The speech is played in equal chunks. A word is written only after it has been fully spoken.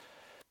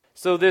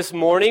So this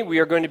morning we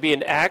are going to be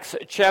in Acts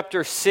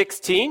chapter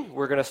 16.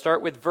 We're going to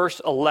start with verse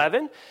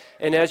 11.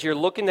 And as you're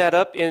looking that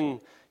up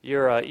in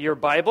your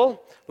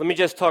Bible, let me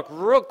just talk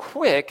real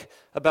quick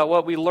about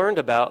what we learned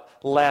about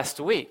last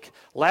week.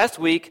 Last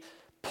week,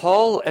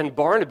 Paul and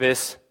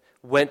Barnabas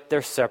went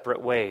their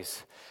separate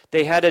ways.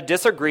 They had a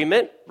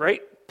disagreement,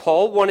 right?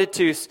 Paul went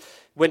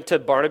to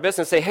Barnabas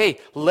and say, hey,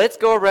 let's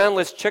go around,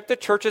 let's check the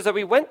churches that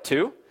we went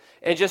to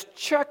and just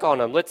check on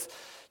them. Let's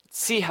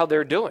see how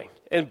they're doing.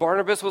 And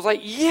Barnabas was like,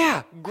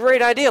 yeah,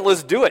 great idea.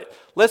 Let's do it.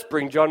 Let's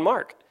bring John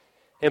Mark.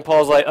 And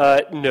Paul's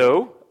like,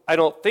 no, I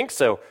don't think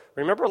so.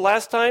 Remember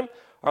last time,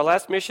 our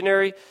last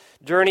missionary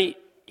journey,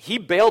 he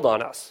bailed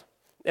on us.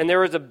 And there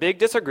was a big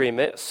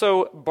disagreement.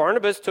 So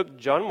Barnabas took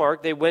John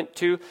Mark. They went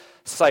to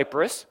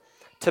Cyprus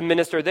to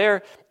minister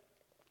there.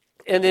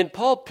 And then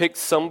Paul picked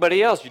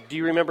somebody else. Do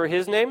you remember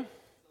his name?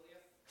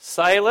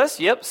 Silas.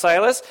 Yep,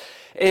 Silas.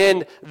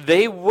 And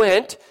they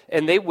went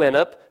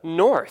up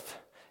north.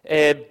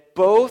 And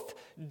both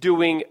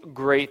doing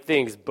great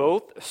things,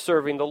 both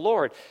serving the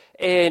Lord.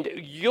 And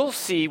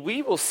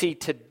we will see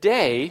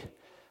today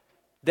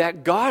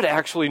that God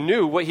actually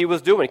knew what he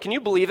was doing. Can you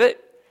believe it?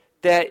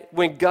 That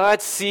when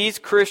God sees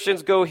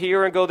Christians go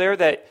here and go there,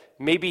 that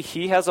maybe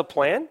he has a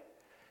plan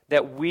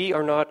that we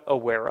are not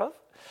aware of?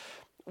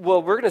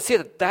 Well, we're going to see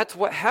that that's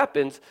what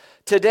happens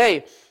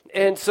today.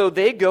 And so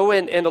they go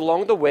and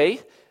along the way,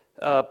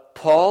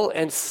 Paul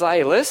and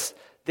Silas,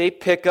 they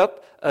pick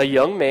up a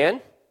young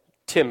man,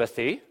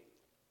 Timothy,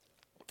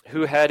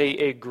 who had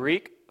a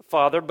Greek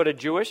father but a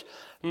Jewish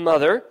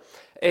mother.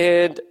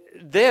 And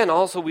then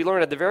also we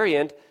learn at the very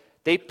end,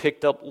 they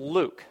picked up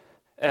Luke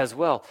as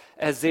well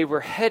as they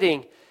were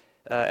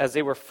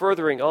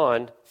furthering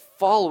on,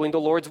 following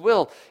the Lord's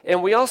will.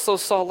 And we also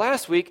saw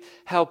last week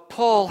how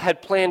Paul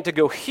had planned to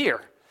go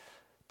here,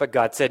 but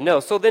God said no.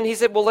 So then he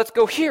said, well, let's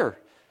go here.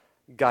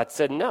 God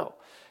said no.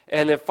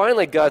 And then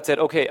finally God said,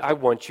 okay, I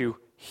want you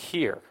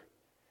here.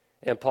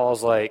 And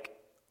Paul's like,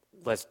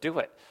 let's do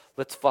it.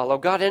 Let's follow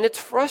God. And it's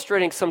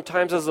frustrating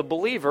sometimes as a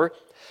believer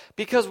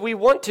because we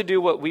want to do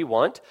what we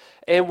want.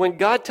 And when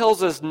God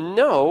tells us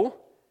no,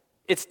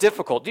 it's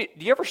difficult. Do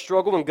you ever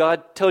struggle when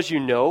God tells you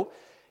no,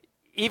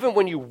 even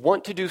when you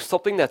want to do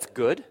something that's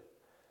good?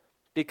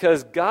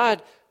 Because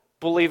God,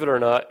 believe it or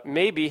not,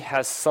 maybe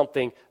has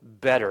something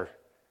better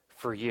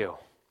for you.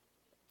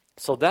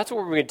 So that's what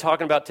we're going to be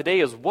talking about today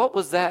is what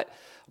was that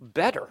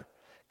better?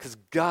 Because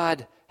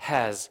God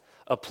has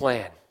a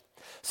plan.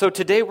 So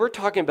today we're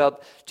talking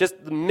about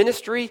just the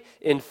ministry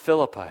in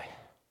Philippi.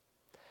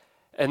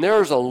 And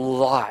there's a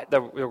lot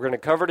that we're going to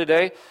cover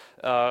today.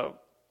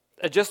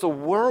 Just a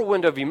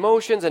whirlwind of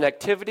emotions and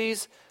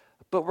activities.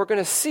 But we're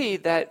going to see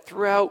that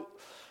throughout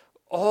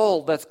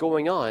all that's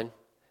going on,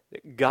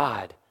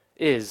 God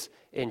is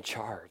in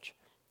charge.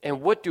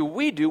 And what do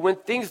we do when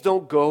things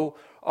don't go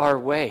our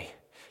way?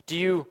 Do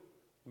you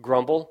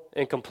grumble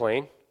and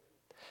complain?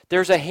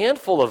 There's a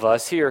handful of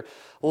us here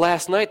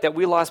last night that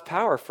we lost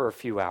power for a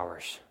few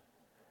hours.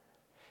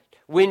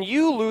 When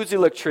you lose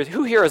electricity,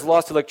 who here has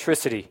lost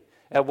electricity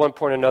at one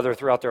point or another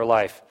throughout their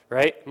life,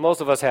 right?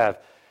 Most of us have.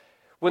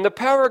 When the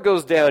power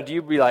goes down, do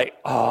you be like,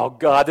 oh,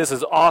 God, this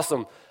is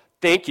awesome.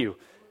 Thank you.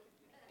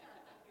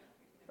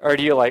 Or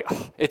do you like,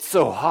 oh, it's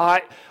so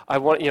hot.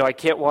 I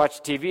can't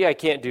watch TV. I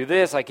can't do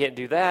this. I can't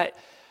do that.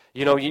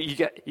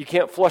 You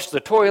can't flush the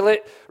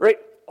toilet, right?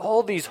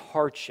 All these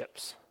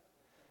hardships.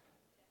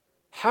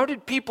 How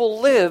did people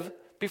live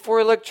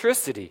before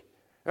electricity,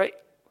 right?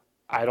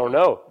 I don't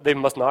know. They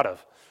must not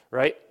have,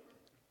 right?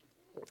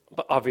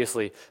 But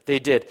obviously they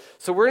did.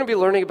 So we're going to be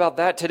learning about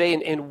that today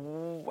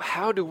and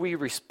how do we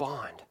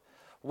respond?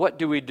 What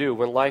do we do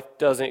when life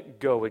doesn't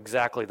go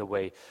exactly the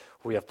way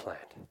we have planned?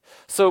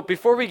 So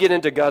before we get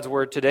into God's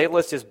word today,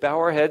 let's just bow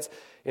our heads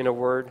in a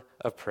word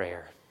of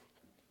prayer.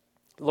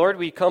 Lord,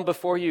 we come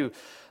before you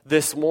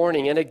this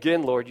morning, and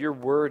again, Lord, your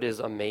word is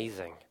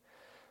amazing.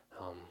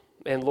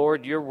 And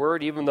Lord, your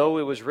word, even though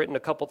it was written a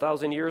couple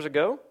thousand years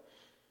ago,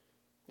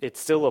 it's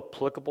still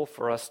applicable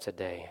for us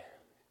today.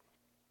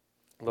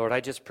 Lord, I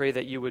just pray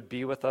that you would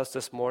be with us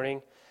this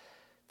morning,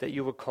 that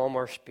you would calm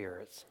our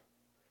spirits.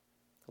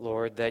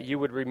 Lord, that you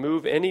would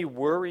remove any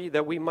worry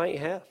that we might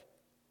have,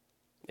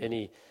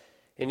 any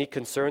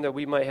concern that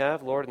we might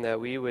have, Lord, and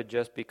that we would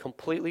just be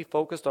completely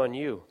focused on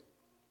you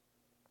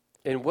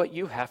and what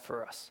you have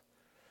for us.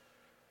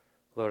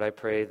 Lord, I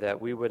pray that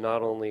we would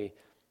not only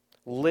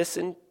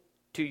listen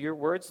to your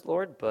words,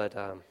 Lord, but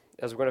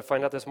as we're going to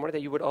find out this morning,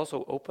 that you would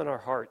also open our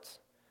hearts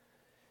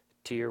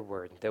to your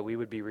word, that we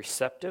would be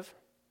receptive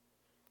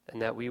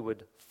and that we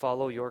would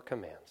follow your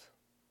commands.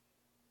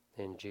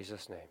 In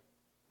Jesus' name,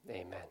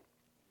 amen.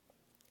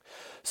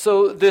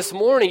 So this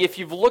morning, if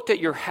you've looked at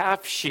your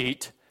half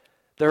sheet,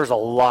 there's a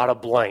lot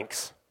of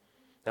blanks,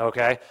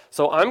 okay?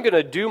 So I'm going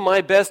to do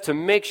my best to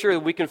make sure that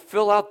we can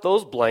fill out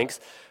those blanks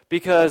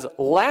because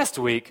last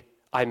week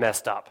I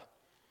messed up.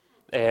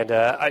 And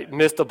I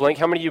missed a blank.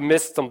 How many of you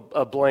missed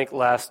a blank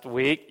last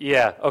week?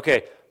 Yeah,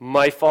 okay,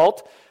 my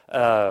fault.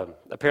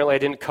 Apparently I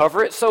didn't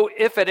cover it. So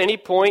if at any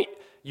point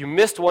you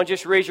missed one,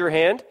 just raise your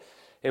hand,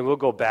 and we'll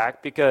go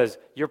back because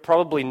you're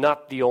probably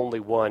not the only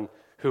one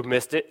who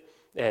missed it,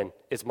 and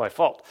it's my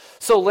fault.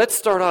 So let's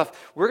start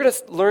off. We're going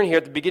to learn here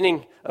at the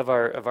beginning of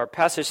our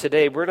passage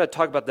today, we're going to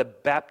talk about the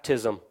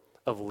baptism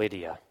of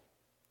Lydia.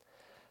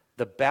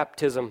 The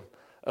baptism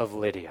of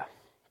Lydia.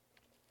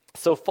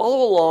 So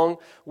follow along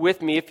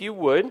with me if you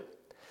would.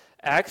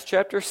 Acts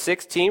chapter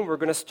 16, we're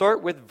going to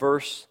start with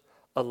verse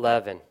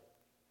 11.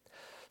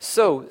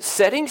 So,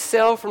 setting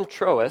sail from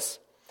Troas,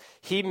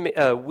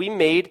 we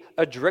made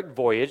a direct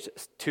voyage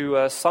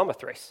to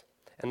Samothrace,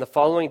 and the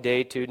following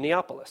day to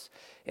Neapolis,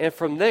 and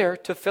from there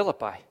to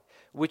Philippi,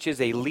 which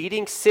is a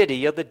leading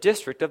city of the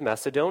district of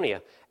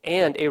Macedonia,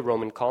 and a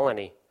Roman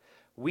colony.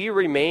 We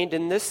remained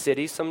in this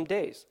city some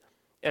days,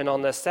 and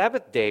on the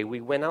Sabbath day we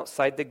went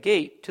outside the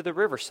gate to the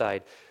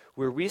riverside,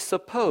 where we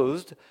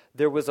supposed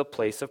there was a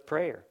place of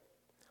prayer.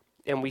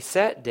 And we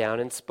sat down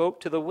and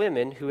spoke to the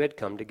women who had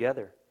come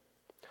together.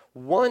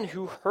 One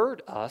who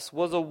heard us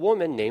was a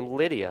woman named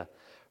Lydia,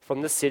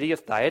 from the city of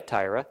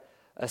Thyatira,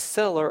 a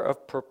seller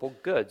of purple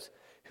goods,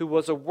 who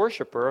was a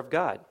worshiper of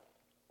God.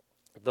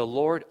 The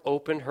Lord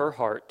opened her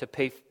heart to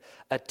pay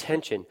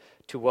attention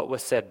to what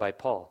was said by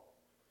Paul.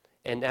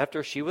 And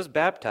after she was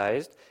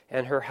baptized,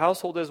 and her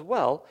household as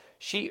well,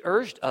 she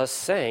urged us,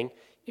 saying,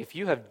 "If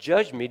you have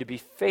judged me to be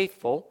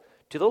faithful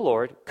to the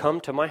Lord,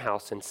 come to my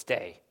house and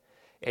stay."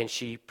 And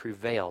she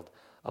prevailed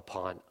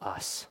upon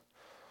us.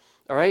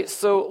 All right,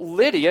 so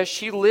Lydia,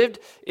 she lived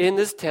in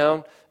this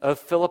town of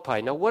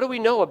Philippi. Now, what do we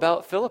know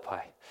about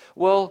Philippi?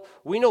 Well,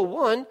 we know,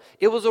 one,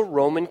 it was a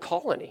Roman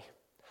colony.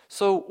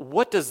 So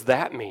what does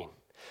that mean?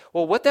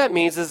 Well, what that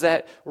means is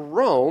that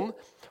Rome,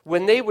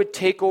 when they would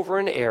take over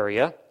an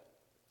area,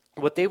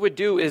 what they would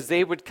do is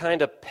they would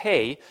kind of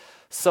pay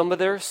some of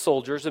their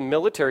soldiers and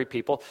military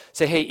people,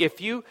 say, hey, if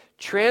you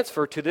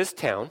transfer to this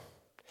town,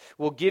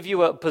 we'll give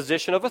you a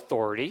position of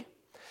authority,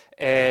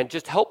 and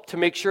just help to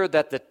make sure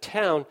that the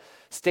town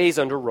stays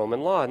under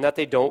Roman law and that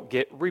they don't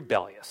get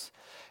rebellious.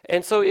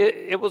 And so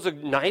it was a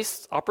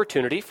nice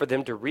opportunity for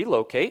them to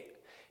relocate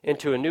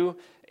into a new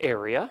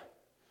area,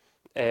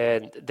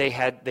 and they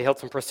held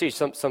some prestige,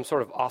 some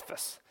sort of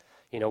office,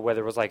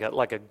 whether it was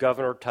like a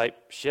governor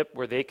type ship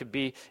where they could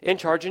be in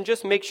charge and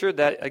just make sure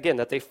that, again,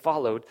 that they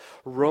followed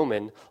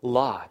Roman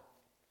law.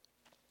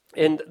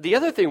 And the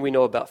other thing we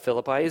know about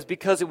Philippi is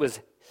because it was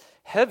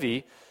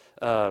heavy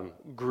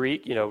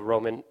Greek,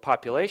 Roman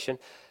population,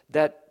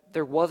 that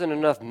there wasn't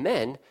enough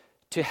men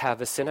to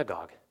have a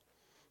synagogue.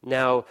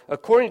 Now,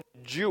 according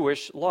to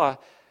Jewish law,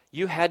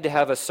 you had to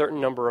have a certain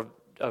number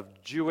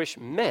of Jewish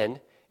men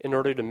in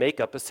order to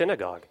make up a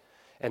synagogue,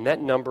 and that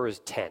number is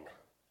 10.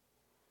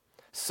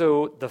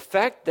 So the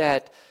fact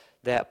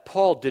that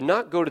Paul did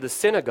not go to the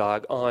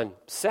synagogue on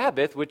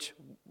Sabbath, which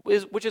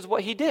is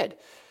what he did,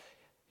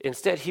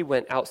 instead he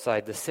went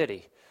outside the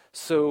city.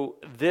 So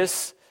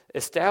this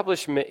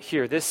establishment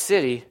here, this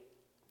city,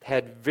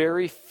 had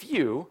very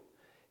few,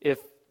 if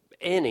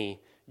any,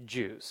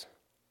 Jews.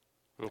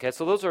 Okay,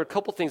 so those are a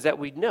couple things that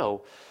we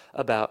know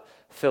about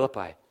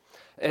Philippi.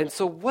 And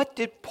so what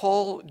did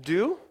Paul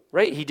do?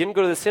 Right, he didn't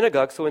go to the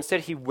synagogue, so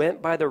instead he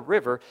went by the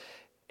river,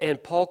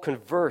 and Paul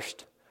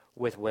conversed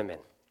with women.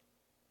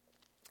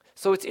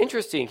 So it's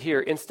interesting here,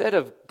 instead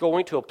of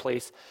going to a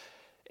place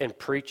and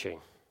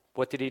preaching,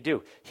 what did he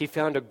do? He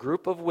found a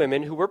group of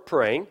women who were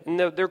praying, and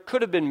there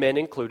could have been men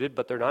included,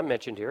 but they're not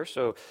mentioned here,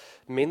 so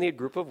mainly a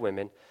group of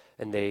women,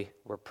 and they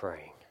were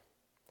praying.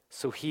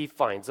 So he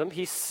finds them,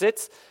 he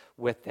sits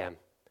with them,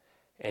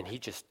 and he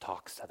just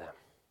talks to them,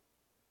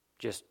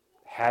 just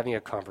having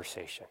a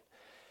conversation.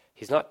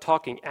 He's not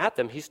talking at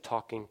them, he's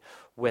talking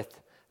with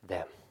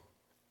them.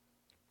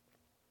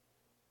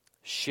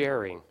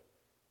 Sharing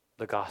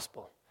the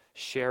gospel,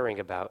 sharing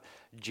about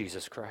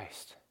Jesus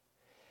Christ.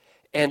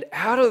 And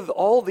out of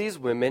all these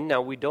women,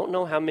 now we don't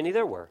know how many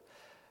there were,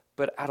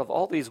 but out of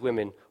all these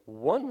women,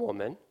 one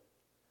woman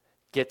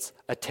gets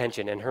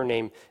attention, and her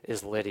name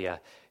is Lydia.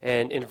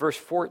 And in verse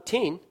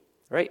 14,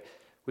 right,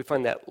 we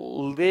find that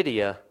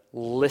Lydia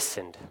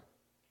listened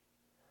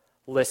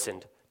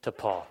to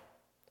Paul.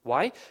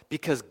 Why?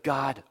 Because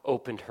God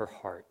opened her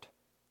heart.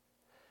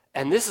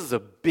 And this is a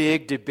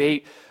big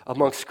debate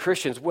amongst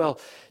Christians.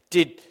 Well,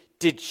 did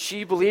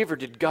she believe, or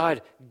did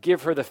God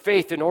give her the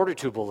faith in order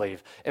to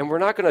believe? And we're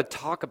not going to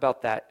talk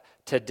about that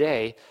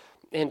today.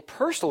 And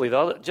personally,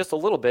 though, just a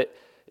little bit,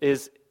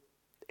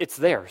 it's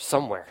there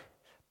somewhere.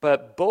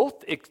 But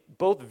both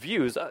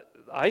views,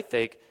 I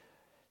think,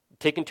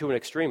 taken to an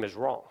extreme is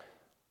wrong.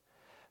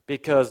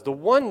 Because the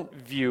one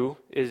view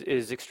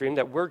is extreme,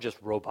 that we're just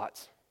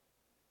robots.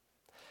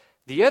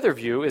 The other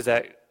view is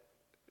that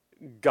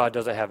God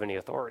doesn't have any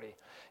authority.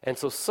 And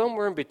so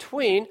somewhere in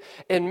between,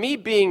 and me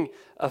being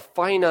a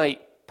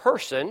finite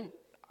person,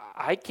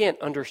 I can't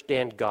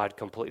understand God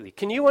completely.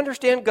 Can you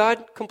understand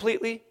God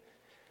completely?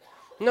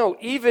 No,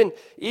 even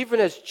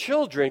as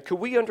children, could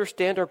we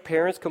understand our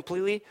parents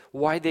completely,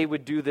 why they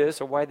would do this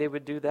or why they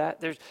would do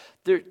that?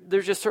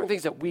 There's just certain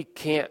things that we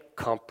can't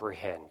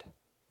comprehend.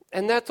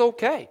 And that's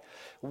okay.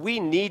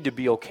 We need to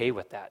be okay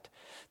with that.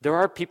 There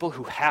are people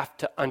who have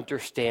to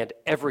understand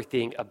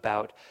everything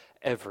about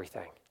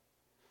everything.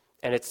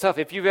 And it's tough.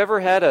 If you've ever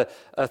had a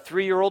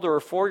 3-year-old or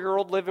a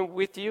 4-year-old living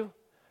with you,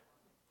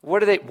 what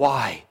do they,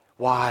 why?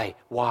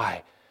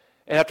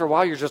 And after a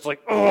while, you're just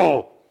like,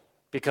 oh,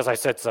 because I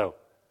said so.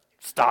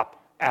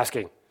 Stop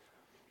asking.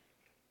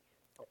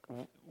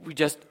 We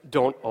just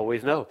don't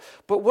always know.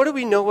 But what do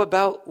we know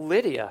about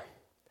Lydia?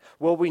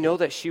 Well, we know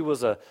that she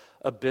was a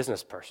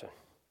business person,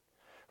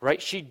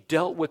 right? She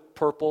dealt with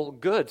purple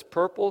goods.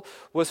 Purple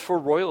was for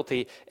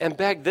royalty. And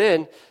back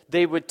then,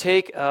 they would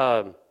take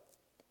a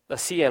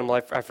sea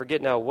animal, I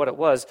forget now what it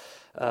was,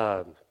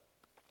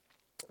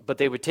 but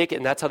they would take it,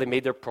 and that's how they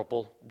made their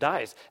purple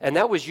dyes. And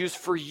that was used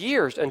for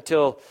years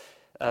until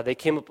they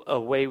came up a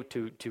way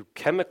to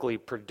chemically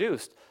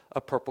produce a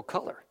purple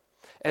color.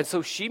 And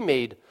so she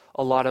made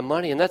a lot of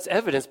money, and that's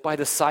evidenced by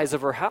the size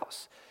of her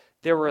house.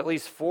 There were at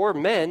least 4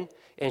 men,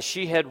 and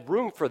she had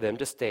room for them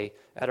to stay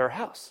at her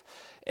house.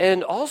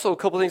 And also a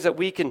couple things that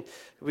we can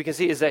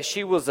see is that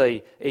she was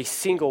a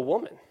single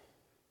woman.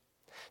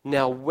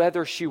 Now,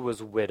 whether she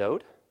was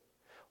widowed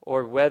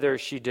or whether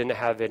she didn't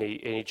have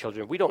any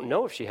children, we don't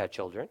know if she had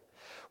children.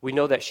 We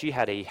know that she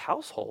had a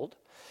household.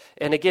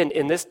 And again,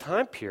 in this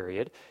time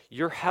period,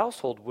 your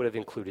household would have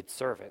included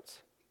servants.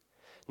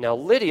 Now,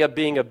 Lydia,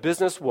 being a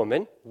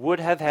businesswoman, would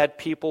have had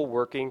people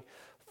working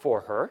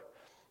for her.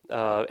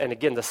 And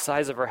again, the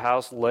size of her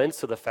house lends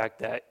to the fact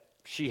that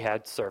she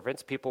had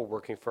servants, people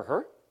working for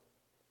her.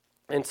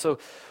 And so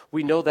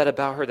we know that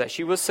about her, that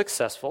she was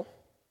successful.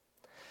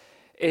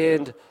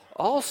 And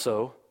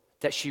also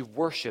that she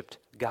worshiped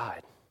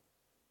God.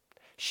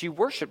 She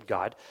worshiped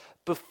God.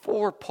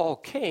 Before Paul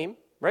came,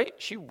 right,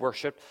 she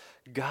worshiped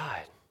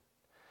God.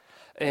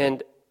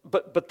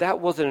 But that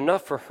wasn't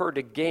enough for her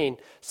to gain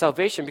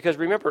salvation, because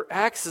remember,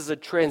 Acts is a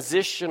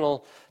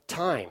transitional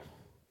time.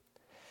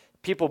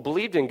 People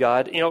believed in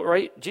God,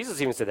 right?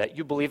 Jesus even said that.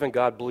 You believe in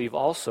God, believe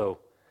also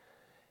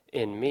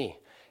in me.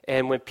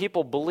 And when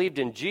people believed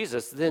in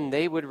Jesus, then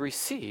they would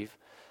receive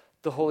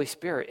the Holy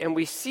Spirit. And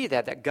we see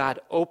that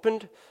God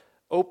opened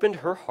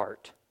her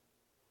heart,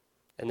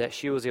 and that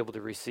she was able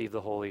to receive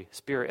the Holy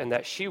Spirit, and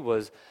that she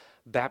was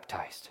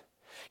baptized.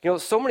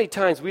 So many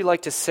times we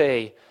like to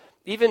say,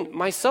 even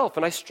myself,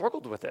 and I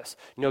struggled with this,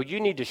 you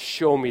need to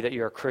show me that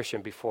you're a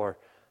Christian before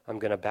I'm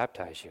going to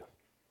baptize you.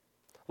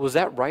 Was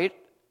that right?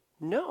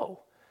 No.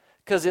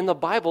 Because in the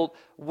Bible,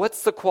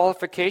 what's the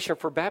qualification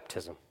for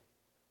baptism?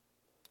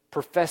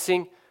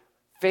 Professing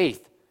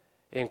faith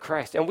in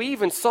Christ. And we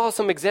even saw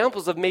some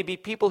examples of maybe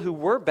people who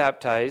were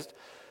baptized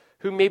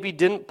who maybe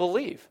didn't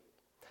believe.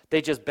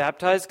 They just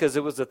baptized because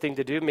it was the thing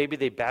to do. Maybe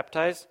they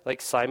baptized, like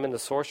Simon the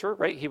sorcerer,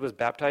 right? He was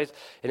baptized,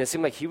 and it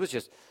seemed like he was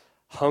just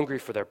hungry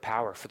for their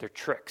power, for their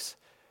tricks,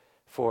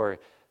 for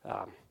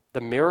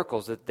the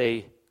miracles that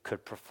they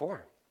could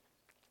perform.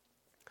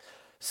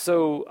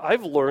 So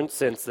I've learned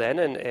since then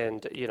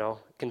and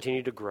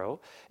continue to grow.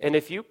 And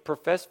if you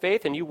profess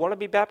faith and you want to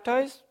be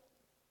baptized,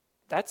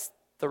 that's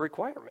the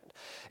requirement.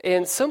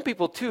 And some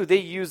people, too, they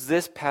use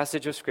this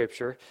passage of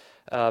Scripture,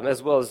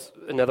 as well as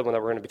another one that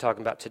we're going to be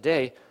talking about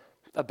today,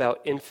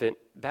 about infant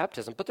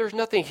baptism. But there's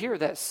nothing here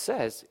that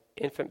says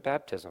infant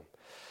baptism.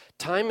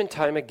 Time and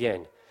time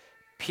again,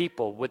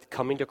 people with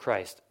coming to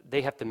Christ,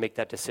 they have to make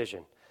that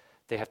decision.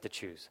 They have to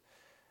choose.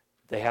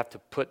 They have to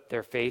put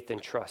their faith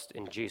and trust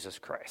in Jesus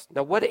Christ.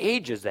 Now, what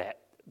age is that?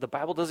 The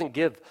Bible doesn't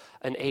give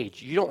an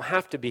age. You don't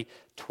have to be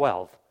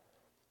 12.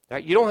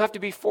 Right? You don't have to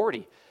be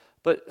 40.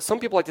 But some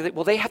people like to think,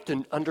 well, they have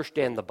to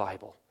understand the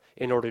Bible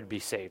in order to be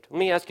saved. Let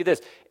me ask you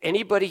this.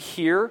 Anybody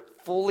here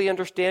fully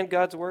understand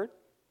God's Word?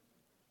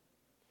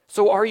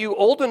 So are you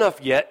old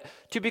enough yet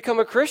to become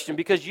a Christian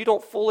because you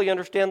don't fully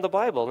understand the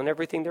Bible and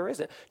everything there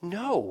is?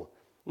 No.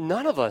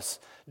 None of us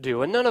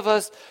do, and none of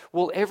us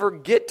will ever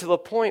get to the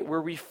point where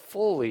we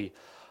fully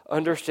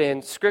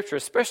understand Scripture,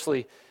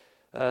 especially,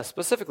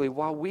 specifically,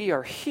 while we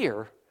are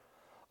here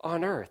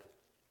on earth.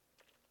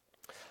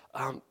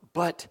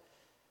 But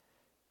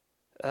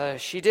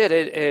she did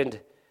it, and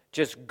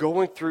just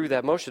going through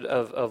that motion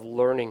of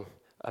learning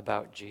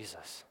about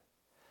Jesus.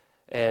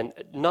 And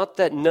not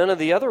that none of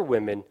the other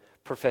women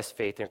profess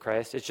faith in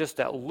Christ, it's just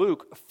that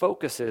Luke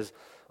focuses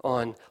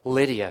on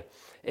Lydia.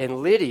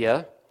 And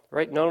Lydia,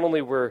 right, not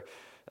only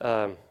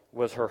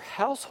was her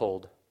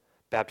household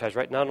baptized,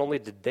 right, not only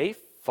did they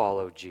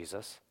follow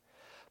Jesus,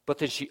 but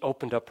then she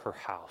opened up her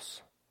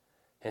house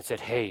and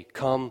said, hey,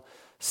 come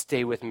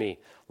stay with me,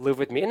 live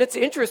with me. And it's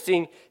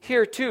interesting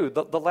here too,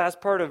 the last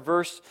part of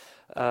verse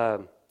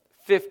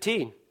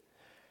 15,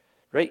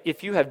 right?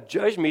 If you have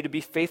judged me to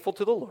be faithful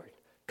to the Lord,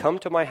 come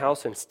to my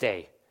house and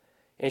stay.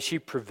 And she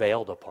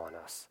prevailed upon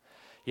us.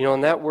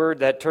 And that word,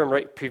 that term,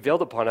 right,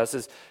 prevailed upon us,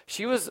 is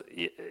she was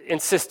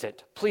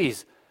insistent.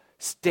 Please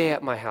stay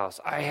at my house.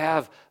 I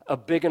have a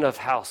big enough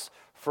house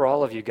for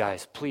all of you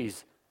guys.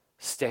 Please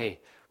stay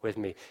with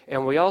me.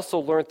 And we also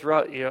learned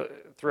throughout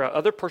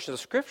other portions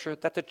of Scripture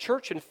that the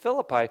church in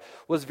Philippi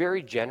was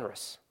very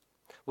generous,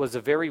 was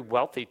a very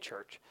wealthy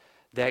church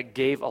that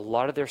gave a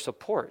lot of their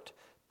support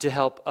to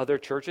help other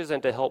churches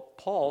and to help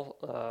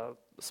Paul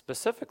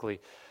specifically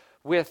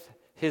with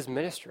his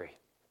ministry.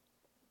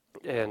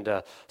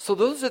 And so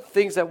those are the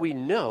things that we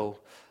know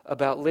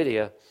about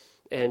Lydia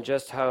and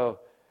just how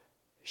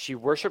she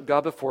worshiped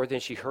God before, then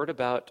she heard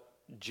about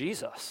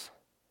Jesus,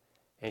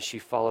 and she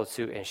followed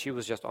suit, and she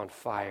was just on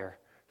fire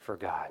for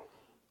God.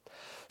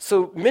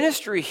 So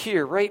ministry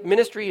here, right?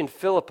 Ministry in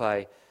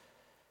Philippi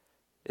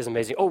is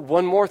amazing. Oh,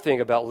 one more thing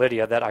about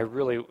Lydia that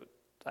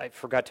I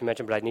forgot to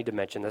mention, but I need to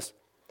mention this.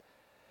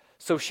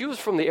 So she was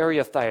from the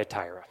area of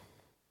Thyatira.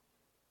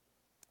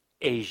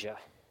 Asia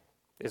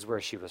is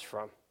where she was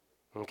from.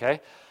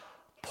 Okay?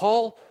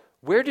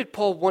 Where did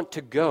Paul want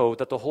to go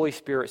that the Holy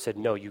Spirit said,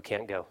 no, you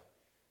can't go?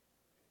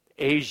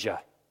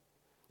 Asia.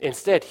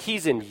 Instead,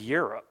 he's in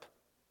Europe.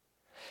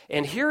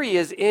 And here he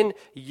is in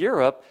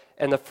Europe,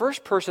 and the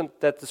first person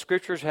that the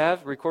scriptures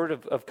have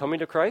recorded of coming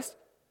to Christ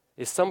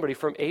is somebody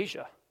from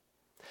Asia.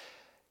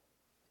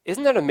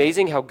 Isn't that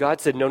amazing how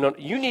God said, no,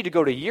 you need to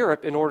go to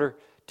Europe in order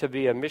to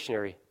be a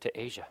missionary to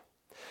Asia?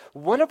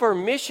 One of our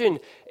mission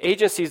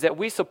agencies that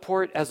we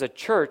support as a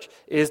church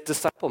is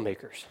disciple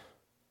makers.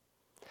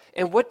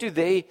 And what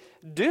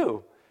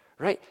do?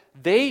 Right?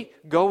 They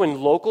go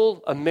in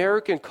local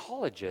American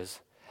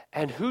colleges,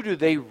 and who do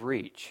they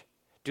reach?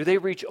 Do they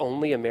reach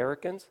only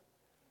Americans?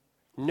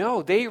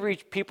 No, they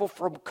reach people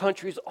from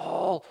countries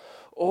all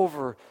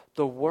over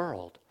the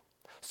world.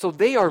 So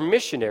they are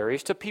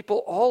missionaries to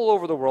people all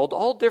over the world,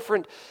 all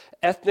different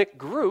ethnic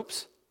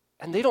groups,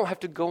 and they don't have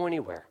to go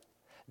anywhere.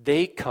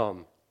 They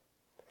come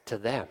to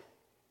them.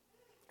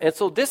 And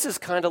so this is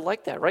kind of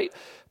like that, right?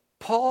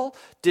 Paul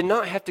did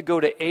not have to go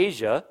to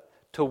Asia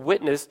to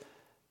witness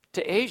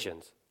to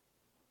Asians.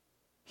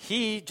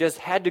 He just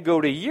had to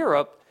go to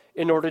Europe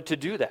in order to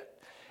do that.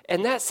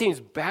 And that seems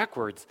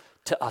backwards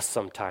to us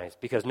sometimes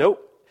because,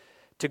 nope,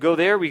 to go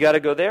there, we got to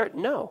go there.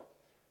 No.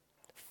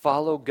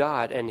 Follow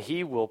God, and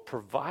he will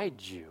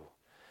provide you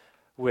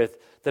with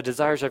the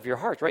desires of your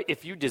heart, right?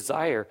 If you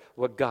desire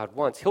what God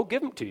wants, he'll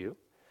give them to you.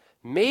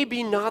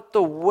 Maybe not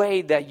the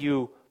way that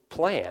you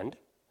planned,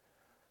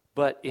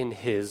 but in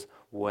his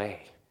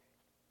way.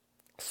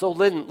 So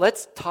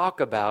let's talk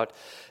about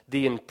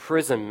the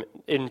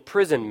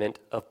imprisonment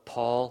of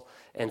Paul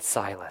and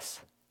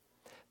Silas.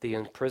 The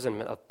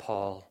imprisonment of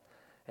Paul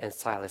and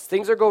Silas.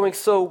 Things are going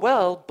so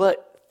well,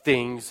 but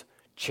things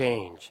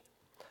change.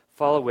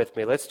 Follow with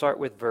me. Let's start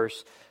with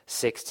verse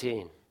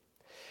 16.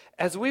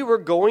 As we were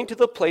going to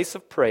the place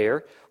of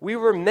prayer, we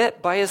were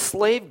met by a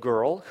slave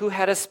girl who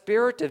had a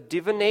spirit of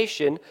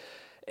divination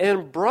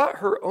and brought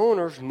her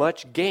owners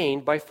much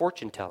gain by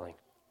fortune-telling.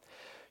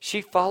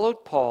 She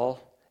followed Paul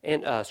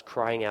and us,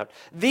 crying out,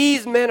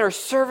 "These men are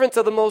servants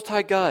of the Most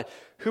High God,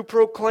 who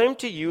proclaim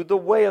to you the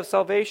way of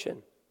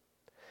salvation."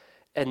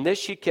 And this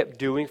she kept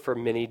doing for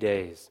many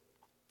days.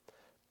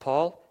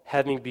 Paul,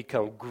 having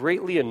become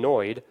greatly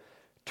annoyed,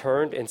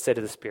 turned and said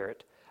to the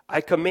spirit,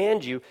 "I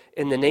command you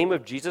in the name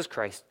of Jesus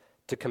Christ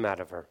to come out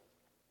of her."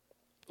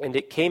 And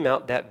it came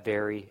out that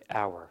very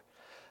hour.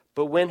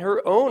 But when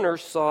her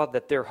owners saw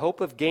that their hope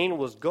of gain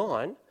was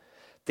gone,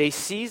 they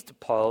seized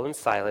Paul and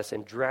Silas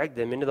and dragged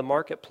them into the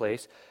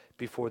marketplace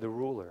before the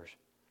rulers.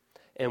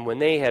 And when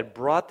they had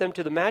brought them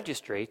to the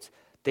magistrates,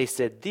 they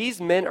said, "These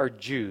men are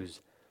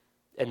Jews,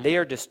 and they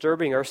are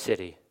disturbing our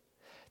city.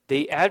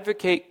 They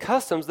advocate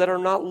customs that are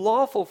not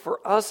lawful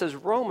for us as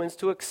Romans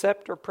to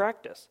accept or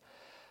practice."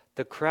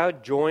 The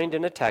crowd joined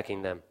in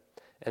attacking them,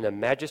 and the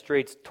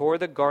magistrates tore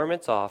the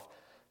garments off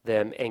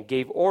them and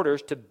gave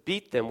orders to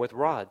beat them with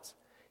rods.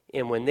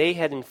 And when they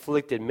had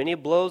inflicted many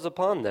blows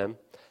upon them,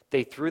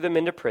 they threw them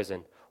into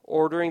prison,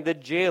 ordering the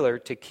jailer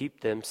to keep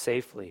them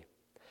safely.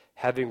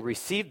 Having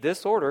received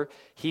this order,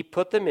 he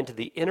put them into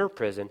the inner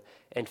prison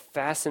and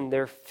fastened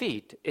their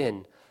feet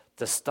in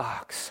the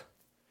stocks.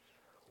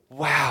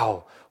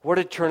 Wow, what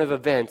a turn of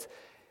events.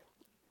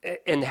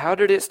 And how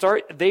did it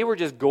start? They were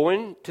just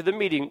going to the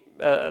meeting,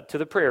 to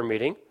the prayer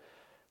meeting,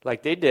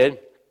 like they did.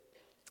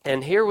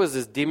 And here was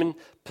this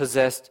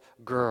demon-possessed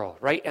girl,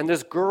 right? And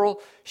this girl,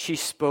 she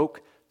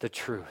spoke the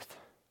truth.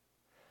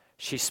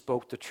 She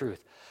spoke the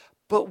truth.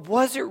 But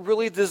was it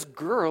really this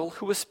girl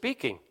who was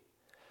speaking?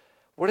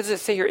 What does it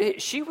say here?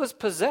 She was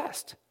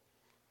possessed.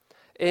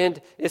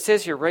 And it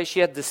says here, right, she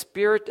had the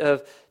spirit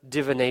of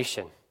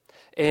divination.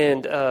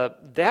 And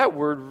that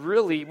word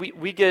really,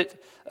 we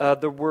get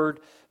the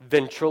word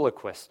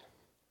ventriloquist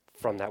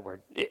from that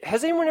word.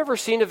 Has anyone ever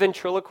seen a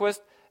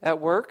ventriloquist at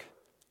work?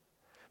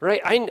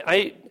 Right?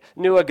 I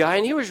knew a guy,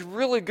 and he was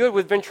really good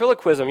with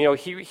ventriloquism. You know,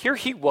 here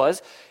he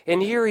was,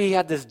 and here he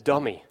had this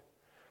dummy,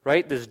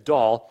 right? This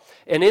doll.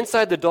 And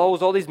inside the doll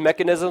was all these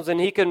mechanisms, and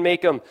he could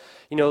make him,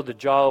 you know, the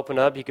jaw open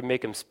up. He could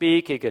make him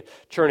speak. He could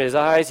turn his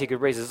eyes. He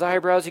could raise his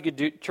eyebrows. He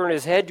could turn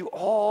his head, do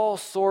all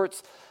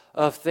sorts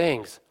of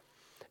things.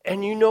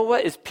 And you know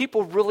what? Is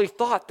people really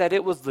thought that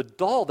it was the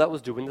doll that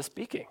was doing the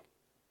speaking.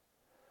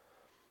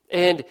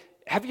 And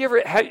how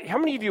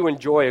many of you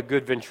enjoy a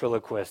good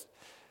ventriloquist?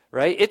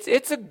 Right?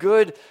 It's a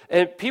good,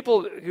 and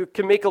people who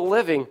can make a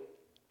living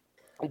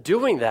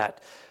doing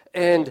that.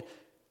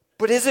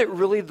 But is it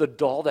really the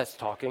doll that's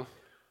talking?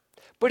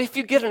 But if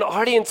you get an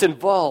audience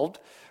involved,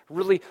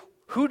 really,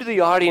 who do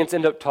the audience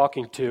end up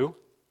talking to?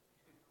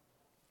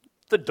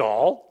 the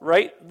doll,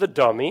 right? The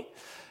dummy.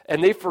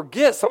 And they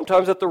forget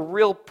sometimes that the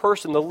real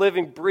person, the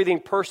living, breathing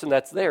person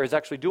that's there is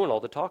actually doing all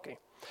the talking.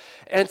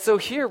 And so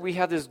here we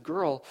have this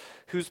girl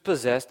who's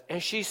possessed,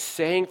 and she's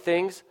saying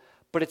things,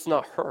 but it's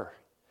not her.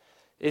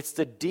 It's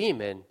the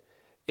demon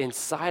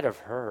inside of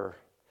her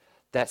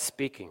that's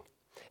speaking.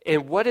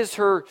 And what is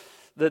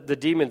the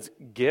demon's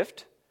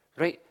gift,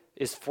 right,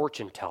 is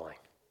fortune telling.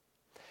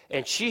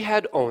 And she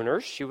had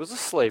owners. She was a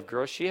slave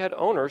girl. She had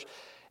owners,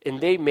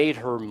 and they made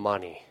her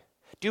money.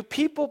 Do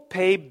people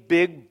pay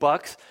big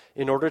bucks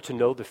in order to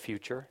know the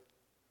future?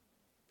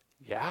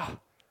 Yeah,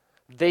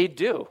 they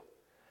do,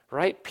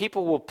 right?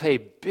 People will pay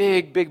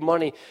big, big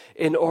money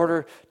in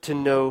order to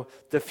know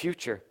the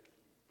future.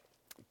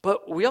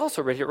 But we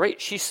also read here,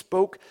 right? She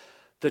spoke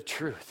the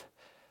truth.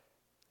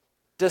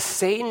 Does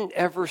Satan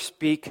ever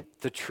speak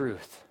the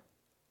truth?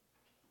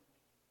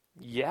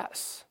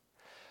 Yes.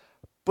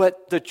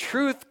 But the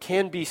truth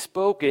can be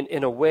spoken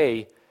in a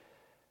way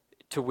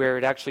to where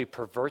it actually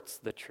perverts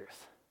the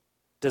truth.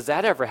 Does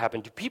that ever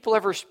happen? Do people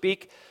ever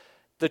speak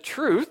the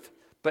truth,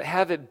 but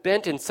have it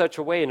bent in such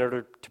a way in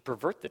order to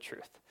pervert the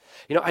truth?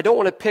 You know, I don't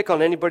want to pick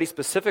on anybody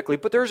specifically,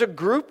 but there's a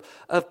group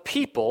of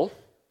people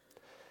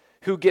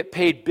who get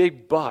paid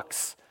big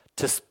bucks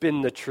to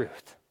spin the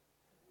truth.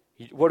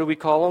 What do we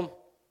call them?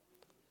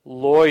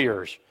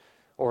 Lawyers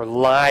or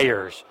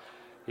liars,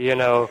 you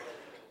know.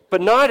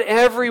 But not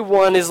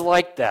everyone is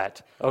like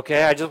that,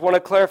 okay? I just want to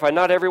clarify,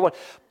 not everyone.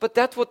 But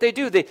that's what they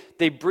do.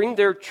 They bring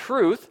their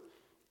truth,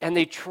 and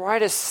they try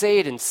to say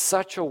it in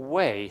such a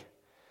way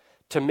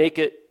to make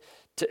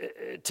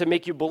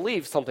you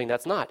believe something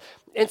that's not.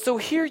 And so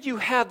here you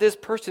have this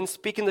person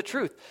speaking the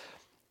truth.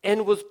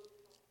 And was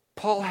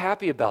Paul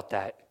happy about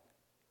that?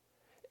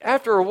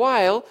 After a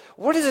while,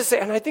 what does it say?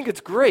 And I think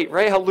it's great,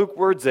 right, how Luke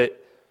words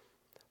it.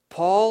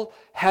 Paul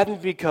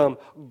hadn't become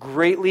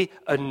greatly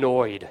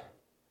annoyed.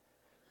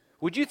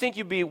 Would you think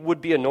you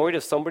would be annoyed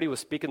if somebody was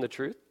speaking the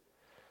truth?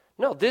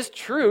 No, this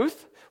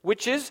truth,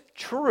 which is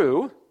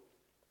true,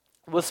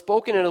 was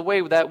spoken in a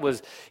way that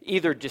was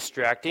either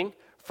distracting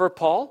for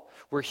Paul,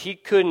 where he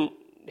couldn't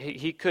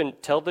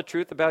tell the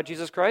truth about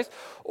Jesus Christ,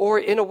 or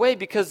in a way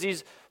because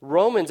these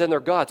Romans and their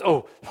gods,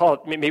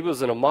 maybe it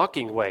was in a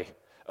mocking way.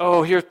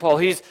 Oh, here's Paul,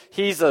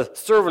 he's a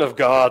servant of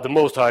God, the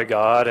Most High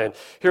God, and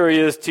here he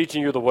is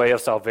teaching you the way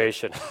of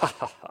salvation.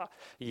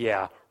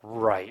 Yeah,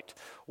 right.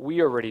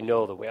 We already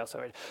know the way of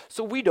salvation.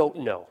 So we don't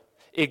know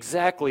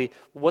exactly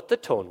what the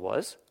tone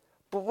was,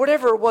 but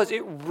whatever it was,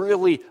 it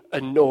really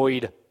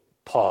annoyed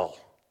Paul.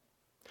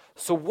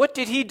 So what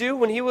did he do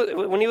when he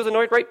was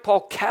annoyed? Right?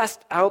 Paul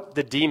cast out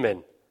the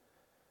demon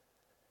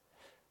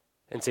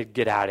and said,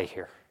 "Get out of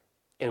here."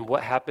 And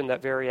what happened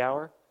that very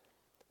hour?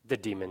 The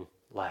demon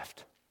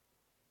left.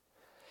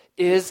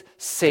 Is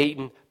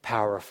Satan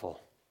powerful?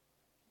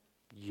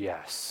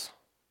 Yes.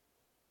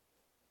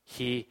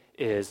 He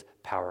is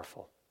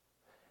powerful.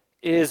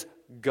 Is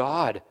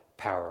God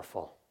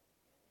powerful?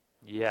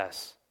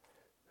 Yes.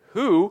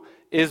 Who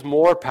is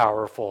more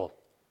powerful?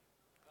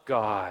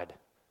 God.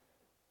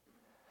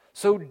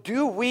 So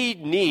do we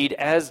need,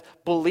 as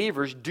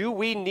believers, do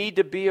we need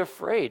to be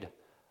afraid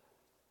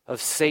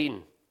of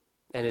Satan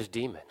and his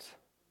demons,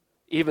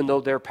 even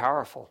though they're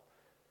powerful?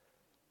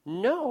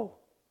 No.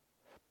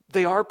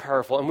 They are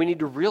powerful, and we need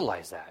to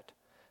realize that.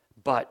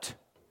 But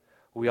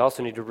we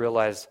also need to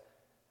realize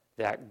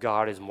that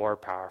God is more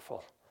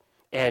powerful.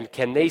 And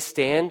can they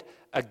stand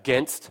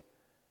against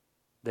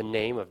the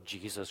name of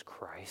Jesus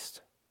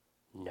Christ?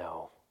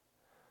 No.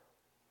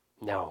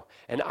 No.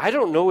 And I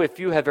don't know if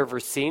you have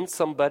ever seen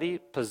somebody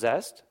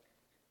possessed.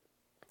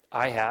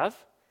 I have.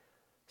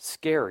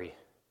 Scary.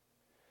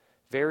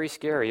 Very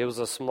scary. It was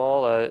a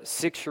small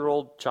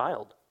 6-year-old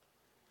child.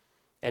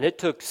 And it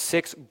took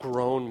 6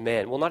 grown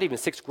men. Well, not even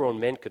 6 grown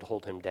men could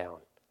hold him down.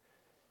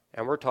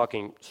 And we're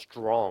talking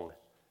strong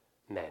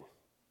men.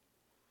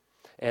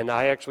 And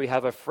I actually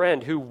have a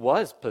friend who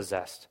was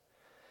possessed.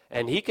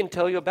 And he can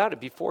tell you about it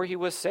before he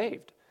was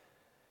saved.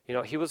 You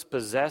know, he was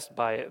possessed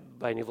by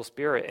an evil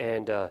spirit.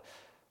 And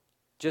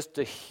just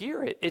to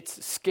hear it,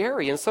 it's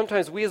scary. And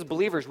sometimes we as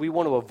believers, we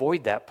want to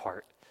avoid that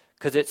part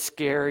because it's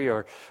scary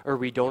or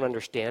we don't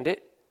understand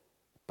it.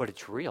 But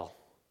it's real,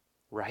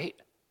 right?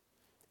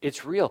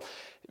 It's real.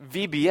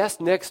 VBS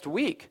next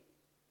week,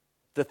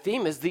 the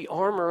theme is the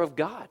armor of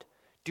God.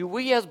 Do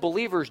we as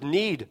believers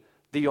need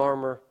the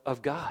armor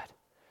of God?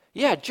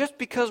 Yeah, just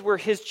because we're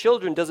his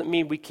children doesn't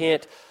mean we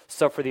can't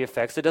suffer the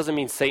effects. It doesn't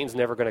mean Satan's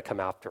never going to come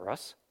after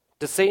us.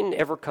 Does Satan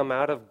ever come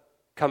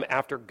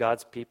after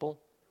God's people?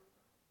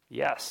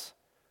 Yes.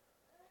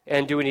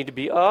 And do we need to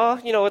be,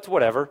 it's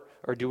whatever,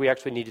 or do we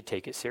actually need to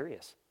take it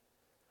serious?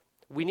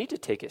 We need to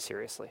take it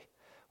seriously.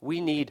 We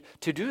need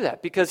to do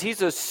that because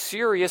he's a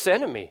serious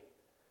enemy.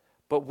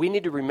 But we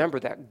need to remember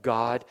that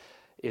God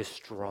is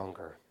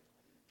stronger.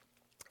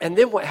 And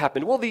then what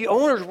happened? Well, the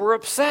owners were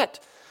upset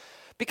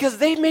because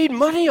they made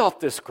money off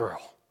this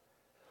girl.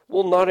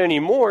 Well, not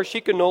anymore.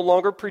 She can no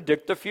longer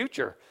predict the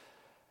future.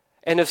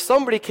 And if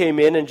somebody came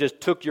in and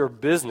just took your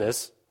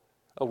business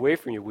away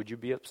from you, would you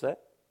be upset?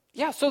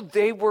 Yeah, so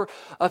they were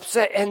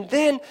upset. And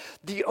then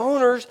the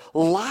owners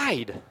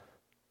lied.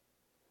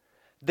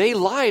 They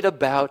lied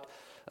about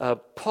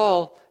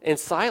Paul and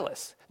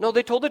Silas. No,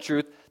 they told the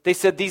truth. They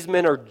said these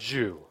men are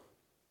Jew.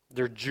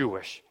 They're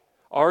Jewish.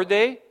 Are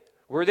they?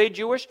 Were they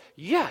Jewish?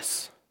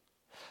 Yes.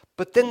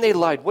 But then they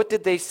lied. What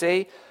did they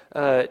say?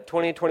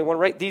 20 and 21,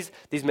 right? These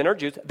men are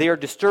Jews. They are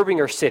disturbing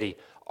our city.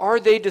 Are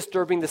they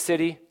disturbing the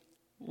city?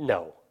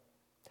 No.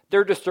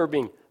 They're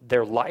disturbing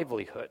their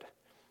livelihood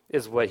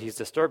is what he's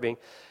disturbing.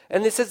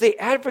 And it says they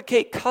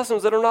advocate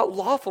customs that are not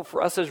lawful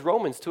for us as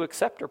Romans to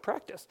accept or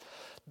practice.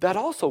 That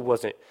also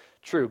wasn't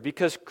true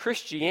because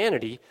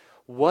Christianity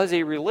was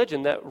a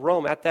religion that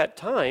Rome at that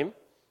time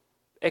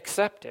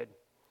accepted.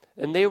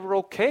 And they were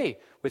okay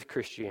with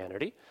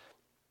Christianity.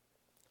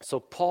 So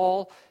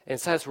Paul and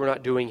Silas were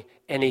not doing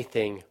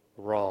anything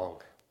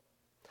wrong.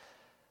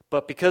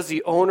 But because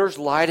the owners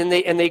lied and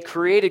they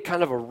created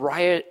kind of a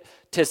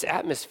riotous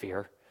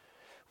atmosphere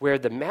where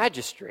the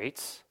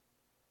magistrates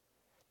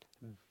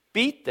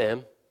beat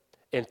them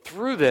and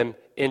threw them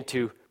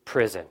into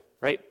prison,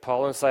 right?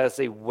 Paul and Silas,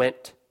 they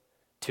went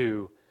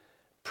to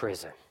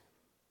prison.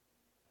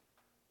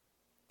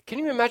 Can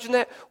you imagine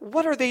that?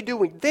 What are they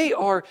doing? They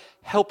are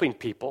helping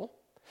people.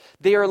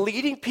 They are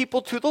leading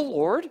people to the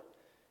Lord.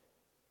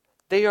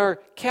 They are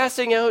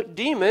casting out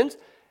demons,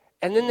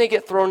 and then they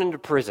get thrown into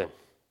prison.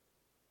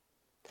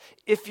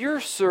 If you're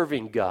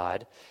serving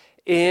God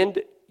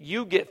and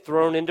you get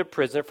thrown into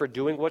prison for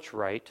doing what's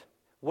right,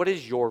 what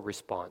is your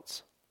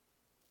response?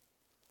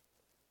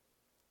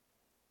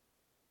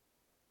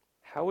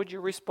 How would you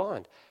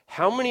respond?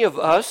 How many of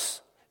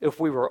us, if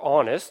we were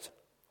honest,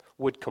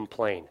 would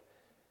complain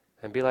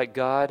and be like,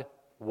 God,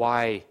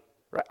 why?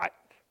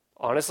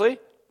 Honestly,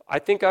 I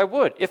think I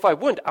would. If I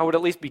wouldn't, I would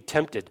at least be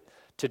tempted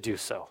to do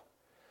so.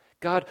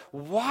 God,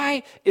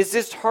 why is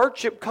this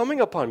hardship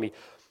coming upon me?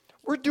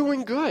 We're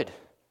doing good.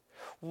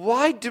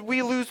 Why did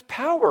we lose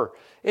power?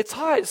 It's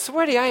hot, it's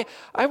sweaty. I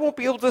won't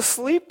be able to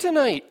sleep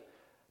tonight.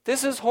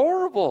 This is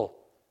horrible.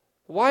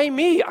 Why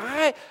me?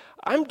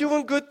 I'm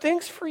doing good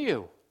things for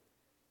you.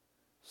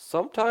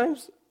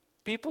 Sometimes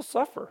people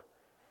suffer,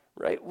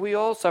 right? We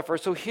all suffer.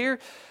 So here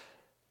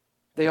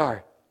they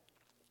are.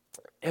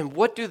 And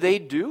what do they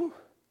do?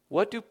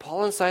 What do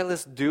Paul and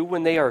Silas do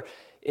when they are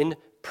in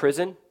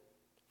prison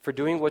for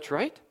doing what's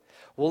right?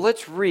 Well,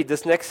 let's read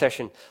this next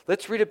session.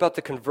 Let's read about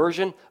the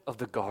conversion of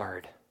the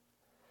guard.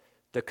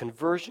 The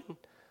conversion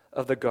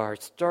of the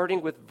guard,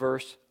 starting with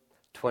verse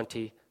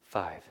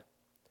 25.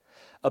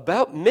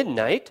 About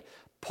midnight,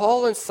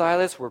 Paul and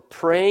Silas were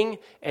praying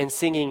and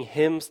singing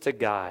hymns to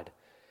God,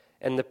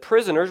 and the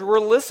prisoners were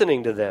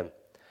listening to them.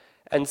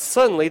 And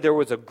suddenly there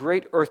was a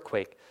great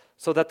earthquake,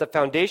 so that the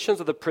foundations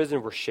of the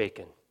prison were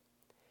shaken.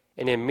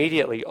 And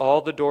immediately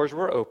all the doors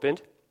were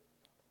opened,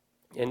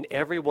 and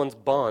everyone's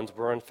bonds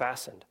were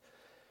unfastened.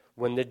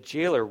 When the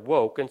jailer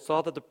woke and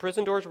saw that the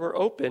prison doors were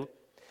open,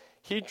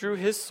 he drew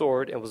his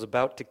sword and was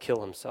about to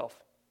kill himself,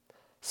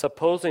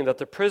 supposing that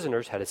the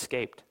prisoners had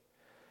escaped.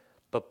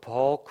 But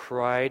Paul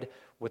cried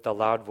with a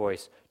loud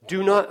voice,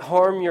 "Do not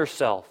harm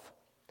yourself,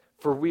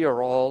 for we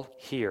are all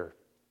here."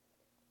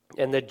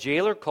 And the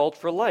jailer called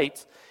for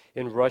lights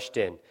and rushed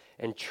in,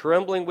 and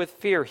trembling with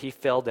fear, he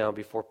fell down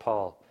before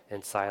Paul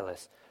and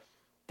Silas.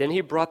 Then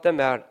he brought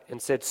them out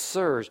and said,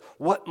 "Sirs,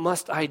 what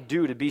must I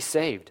do to be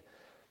saved?"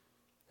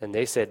 And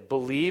they said,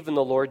 "Believe in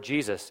the Lord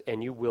Jesus,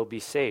 and you will be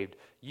saved,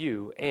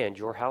 you and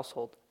your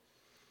household."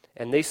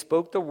 And they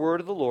spoke the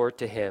word of the Lord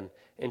to him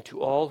and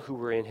to all who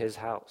were in his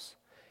house.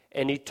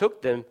 And he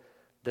took them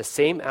the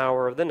same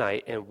hour of the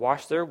night and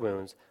washed their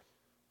wounds,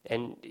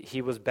 and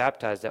he was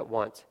baptized at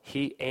once,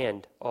 he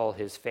and all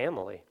his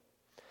family.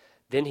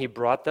 Then he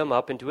brought them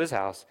up into his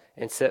house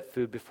and set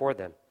food before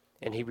them.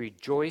 And he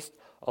rejoiced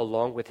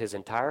along with his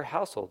entire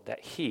household that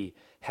he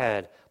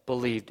had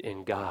believed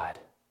in God.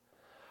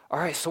 All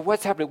right, so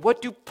what's happening?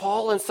 What do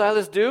Paul and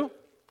Silas do?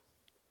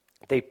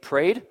 They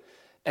prayed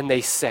and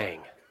they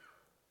sang.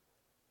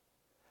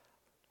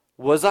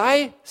 Was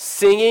I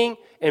singing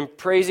and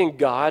praising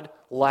God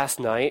last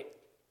night?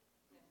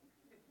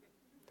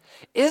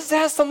 Is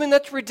that something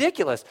that's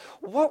ridiculous?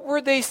 What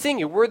were they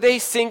singing? Were they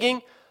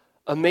singing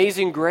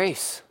Amazing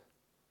Grace?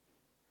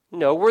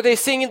 No. Were they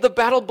singing The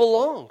Battle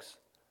Belongs?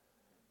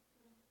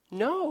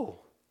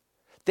 No.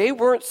 They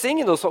weren't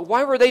singing those songs.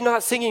 Why were they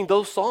not singing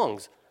those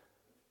songs?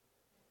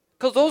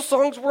 Because those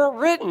songs weren't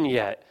written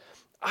yet.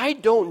 I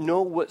don't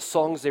know what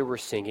songs they were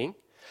singing.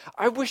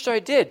 I wish I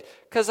did,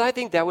 because I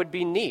think that would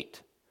be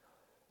neat.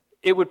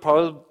 It would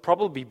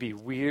probably be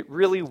weird,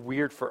 really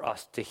weird for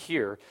us to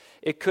hear.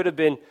 It could have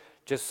been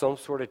just some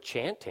sort of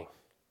chanting.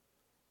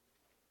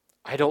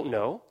 I don't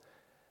know.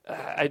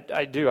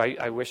 I do.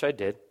 I wish I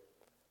did.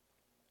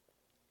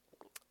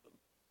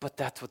 But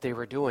that's what they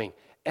were doing.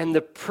 And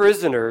the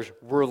prisoners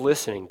were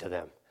listening to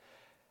them.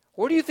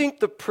 What do you think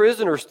the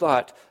prisoners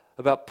thought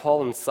about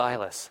Paul and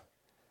Silas?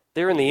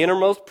 They're in the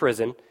innermost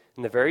prison,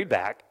 in the very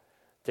back.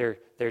 They're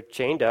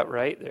chained up,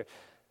 right?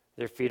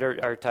 Their feet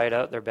are tied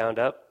up, they're bound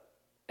up,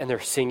 and they're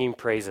singing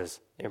praises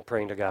and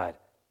praying to God.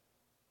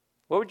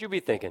 What would you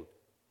be thinking?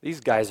 These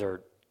guys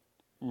are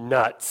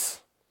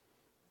nuts.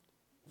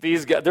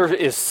 These guys, there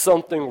is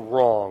something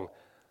wrong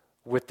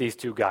with these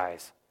two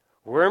guys.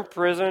 We're in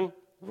prison.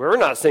 We're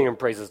not singing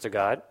praises to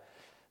God.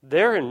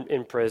 They're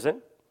in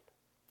prison,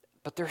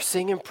 but they're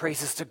singing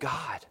praises to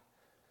God.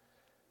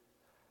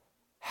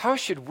 How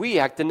should we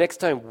act the next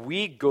time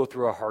we go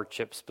through a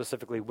hardship,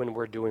 specifically when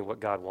we're doing what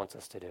God wants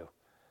us to do?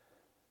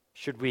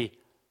 Should we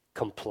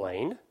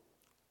complain?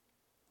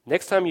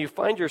 Next time you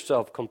find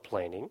yourself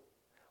complaining,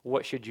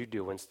 what should you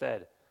do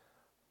instead?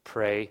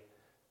 Pray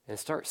and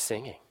start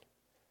singing.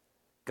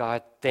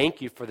 God,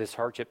 thank you for this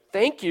hardship.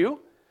 Thank you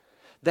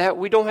that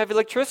we don't have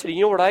electricity.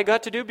 You know what I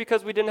got to do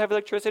because we didn't have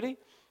electricity?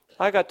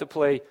 I got to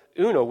play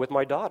Uno with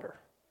my daughter.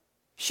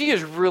 She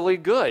is really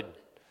good.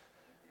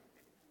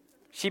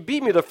 She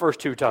beat me the first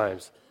 2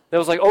 times. And I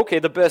was like, okay,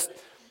 the best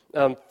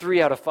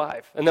 3 out of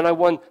 5. And then I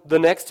won the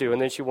next 2,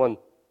 and then she won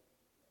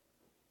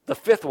the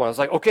 5th one. I was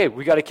like, okay,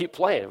 we got to keep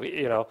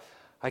playing.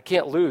 I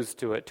can't lose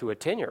to a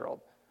 10-year-old.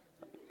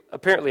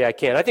 Apparently I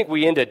can't. I think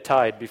we ended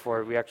tied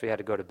before we actually had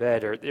to go to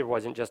bed, or there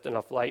wasn't just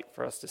enough light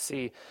for us to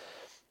see.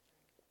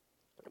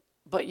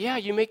 But yeah,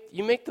 you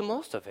make the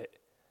most of it.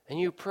 And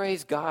you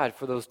praise God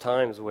for those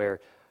times where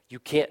you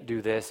can't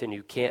do this and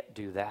you can't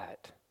do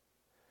that.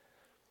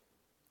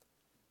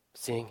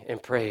 Sing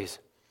and praise.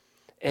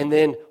 And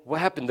then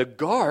what happened? The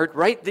guard,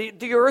 right?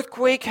 The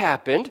earthquake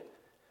happened.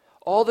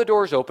 All the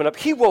doors opened up.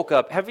 He woke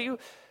up. How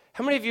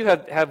many of you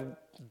have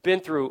been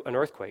through an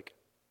earthquake?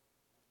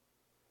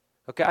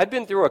 Okay, I've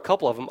been through a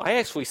couple of them. I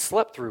actually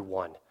slept through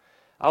one.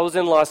 I was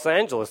in Los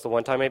Angeles the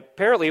one time.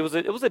 Apparently, it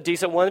was a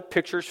decent one.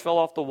 Pictures fell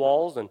off the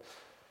walls, and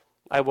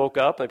I woke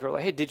up, and people were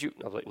like, hey, did you?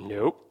 I was like,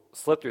 nope,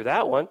 slept through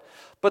that one.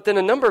 But then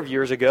a number of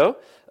years ago,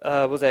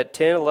 was that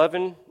 10,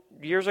 11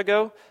 years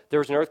ago, there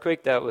was an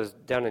earthquake that was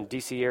down in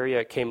D.C. area.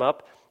 It came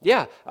up.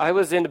 Yeah, I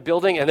was in the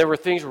building, and there were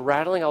things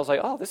rattling. I was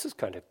like, oh, this is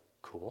kind of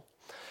cool.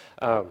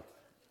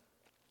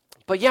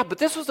 But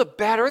this was a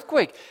bad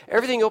earthquake.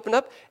 Everything opened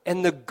up,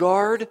 and the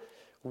guard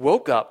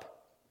woke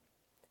up,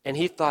 and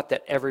he thought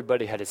that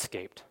everybody had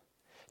escaped.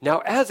 Now,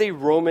 as a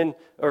Roman,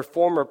 or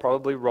former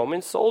probably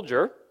Roman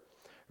soldier,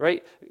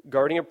 right,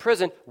 guarding a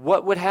prison,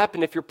 what would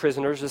happen if your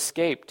prisoners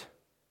escaped?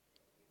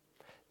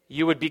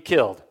 You would be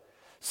killed.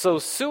 So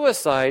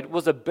suicide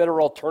was a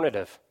better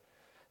alternative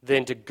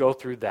than to go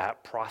through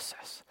that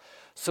process.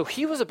 So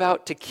he was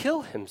about to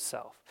kill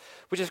himself,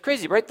 which is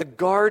crazy, right? The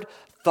guard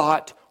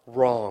thought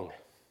wrong.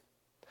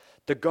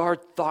 The guard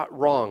thought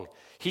wrong.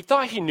 He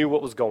thought he knew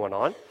what was going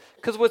on.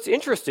 Because what's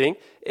interesting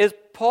is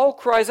Paul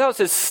cries out,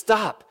 says,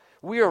 stop,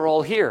 we are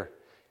all here.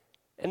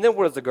 And then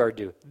what does the guard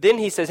do? Then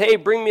he says, hey,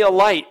 bring me a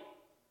light.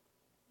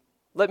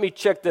 Let me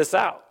check this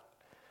out.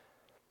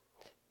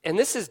 And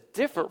this is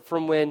different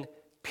from when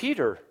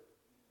Peter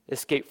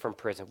escaped from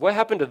prison. What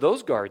happened to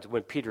those guards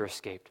when Peter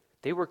escaped?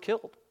 They were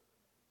killed.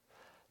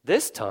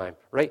 This time,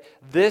 right,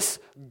 this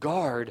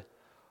guard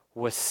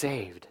was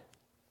saved.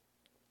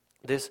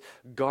 This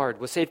guard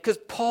was saved because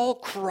Paul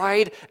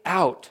cried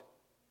out.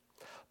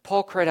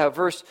 Paul cried out,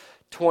 verse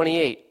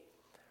 28,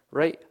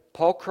 right?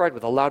 Paul cried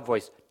with a loud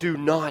voice, do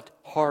not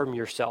harm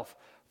yourself,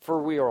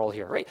 for we are all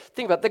here, right?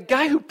 Think about it. The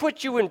guy who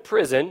put you in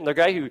prison, the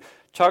guy who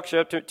chalks you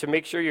up to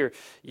make sure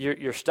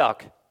you're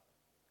stuck.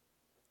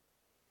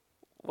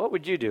 What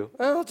would you do?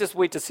 Well, I'll just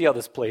wait to see how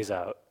this plays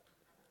out.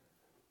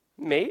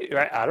 Maybe,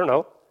 right? I don't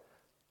know.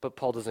 But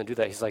Paul doesn't do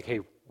that. He's like, hey,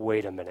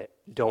 wait a minute.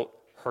 Don't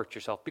hurt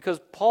yourself. Because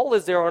Paul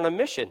is there on a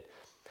mission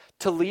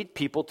to lead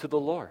people to the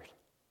Lord.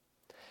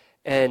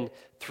 And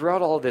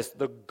throughout all of this,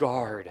 the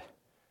guard,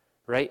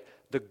 right?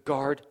 The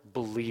guard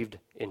believed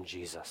in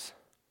Jesus.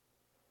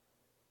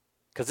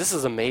 Because this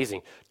is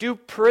amazing. Do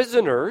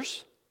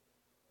prisoners,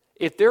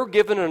 if they're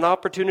given an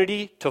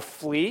opportunity to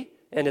flee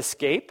and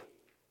escape,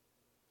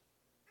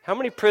 how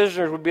many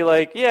prisoners would be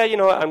like, yeah, you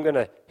know what, I'm going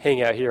to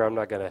hang out here, I'm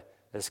not going to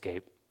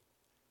escape?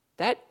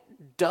 That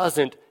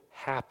doesn't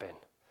happen.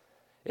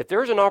 If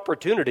there's an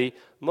opportunity,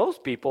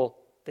 most people,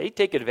 they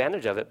take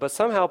advantage of it. But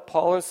somehow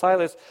Paul and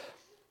Silas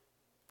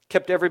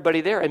kept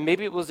everybody there, and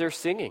maybe it was their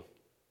singing.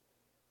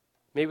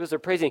 Maybe it was their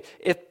praising.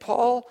 If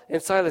Paul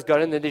and Silas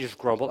got in, then they just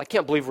grumbled. I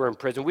can't believe we're in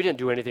prison. We didn't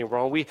do anything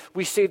wrong.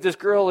 We saved this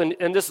girl,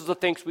 and this is the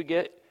thanks we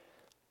get.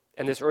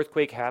 And this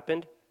earthquake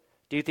happened.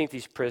 Do you think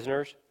these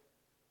prisoners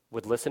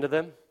would listen to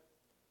them?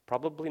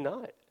 Probably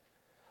not.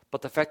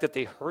 But the fact that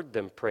they heard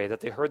them pray, that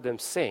they heard them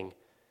sing,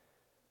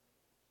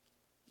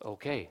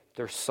 okay,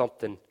 there's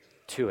something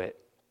to it.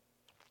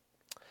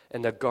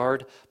 And the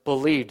guard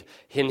believed.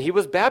 And he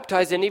was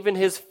baptized, and even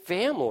his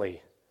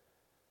family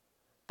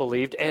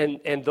believed,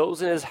 and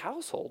those in his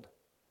household.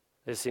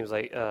 It seems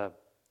like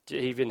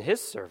even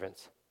his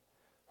servants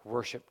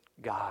worshiped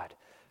God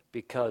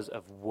because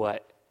of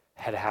what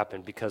had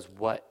happened, because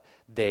what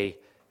they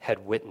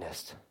had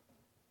witnessed.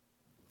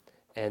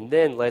 And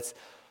then let's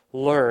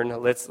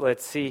learn,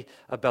 let's see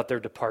about their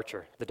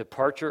departure, the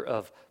departure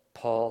of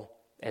Paul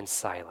and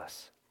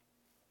Silas.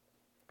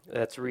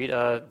 Let's read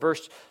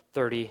verse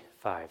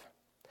 35.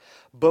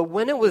 But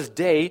when it was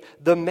day,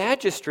 the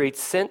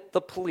magistrates sent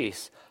the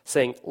police,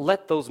 saying,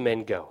 let those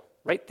men go.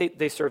 Right?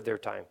 They served their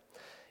time.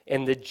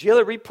 And the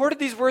jailer reported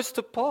these words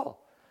to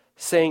Paul,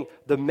 saying,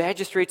 "The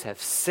magistrates have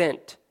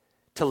sent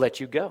to let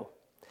you go.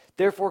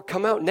 Therefore,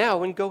 come out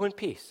now and go in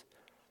peace."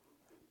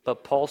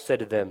 But Paul said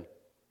to them,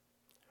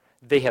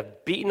 "They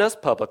have beaten us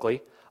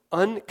publicly,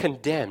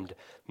 uncondemned,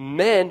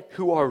 men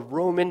who are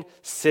Roman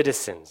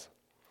citizens,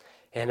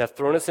 and have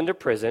thrown us into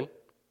prison.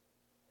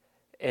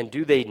 And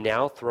do they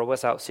now throw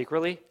us out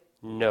secretly?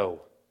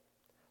 No.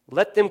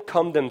 Let them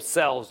come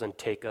themselves and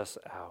take us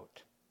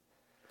out."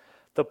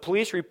 The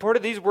police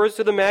reported these words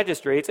to the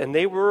magistrates, and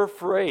they were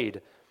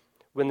afraid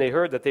when they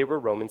heard that they were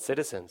Roman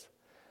citizens.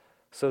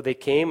 So they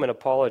came and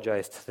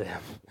apologized to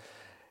them,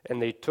 and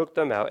they took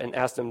them out and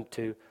asked them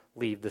to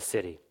leave the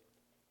city.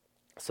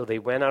 So they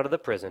went out of the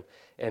prison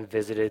and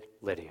visited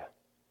Lydia.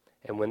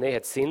 And when they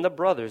had seen the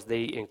brothers,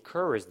 they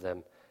encouraged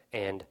them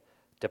and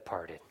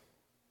departed.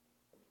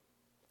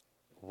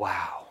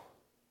 Wow.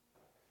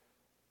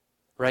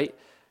 Right?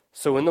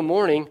 So in the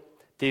morning,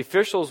 the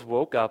officials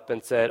woke up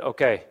and said,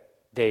 okay,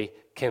 they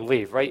can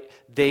leave, right?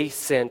 They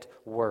sent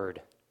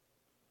word.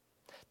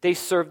 They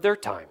served their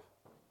time.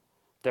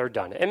 They're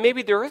done. And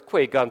maybe the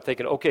earthquake got them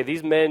thinking, okay,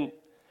 these men,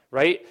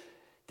 right?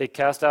 They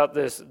cast out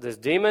this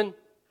demon.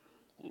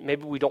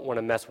 Maybe we don't want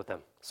to mess with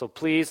them. So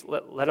please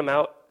let them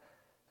out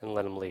and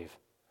let them leave.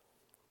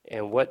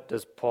 And what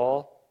does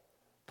Paul?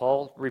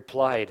 Paul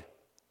replied,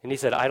 and he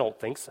said, I don't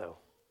think so.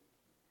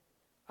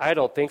 I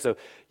don't think so.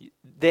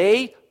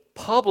 They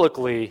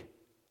publicly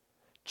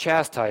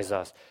chastised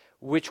us,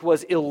 which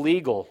was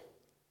illegal.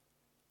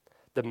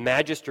 The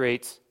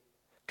magistrates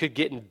could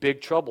get in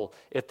big trouble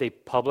if they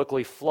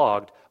publicly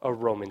flogged a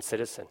Roman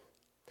citizen.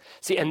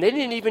 See, and they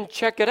didn't even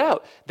check it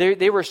out.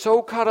 They were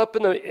so caught up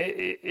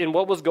in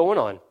what was going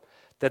on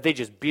that they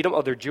just beat them.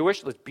 Oh, they're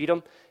Jewish, let's beat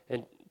them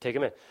and take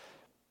them in.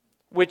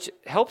 Which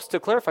helps to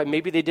clarify,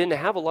 maybe they didn't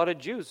have a lot of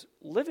Jews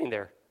living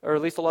there, or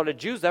at least a lot of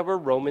Jews that were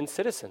Roman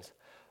citizens.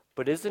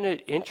 But isn't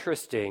it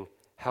interesting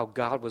how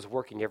God was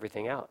working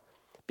everything out?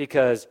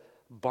 Because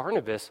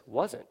Barnabas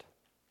wasn't.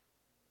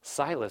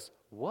 Silas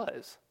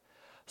was.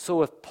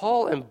 So if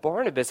Paul and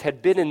Barnabas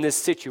had been in this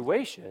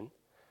situation,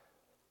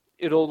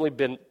 it only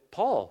been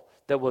Paul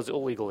that was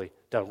illegally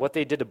done. What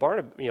they did to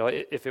Barnabas,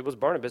 if it was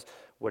Barnabas,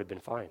 would have been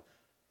fine.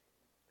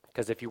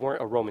 Because if you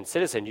weren't a Roman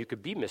citizen, you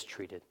could be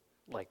mistreated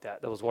like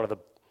that. That was one of the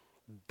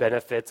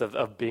benefits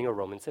of being a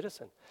Roman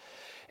citizen.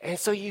 And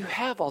so you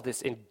have all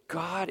this, and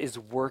God is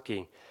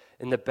working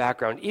in the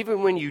background.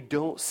 Even when you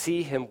don't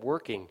see him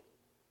working,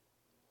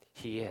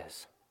 he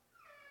is.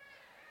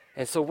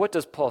 And so what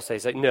does Paul say?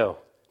 He's like, no.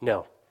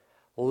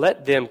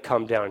 Let them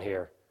come down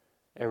here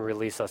and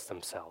release us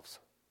themselves.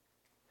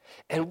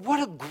 And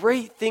what a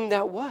great thing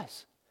that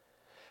was.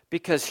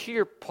 Because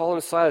here, Paul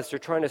and Silas are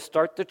trying to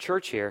start the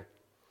church here.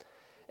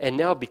 And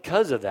now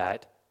because of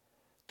that,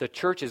 the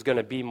church is going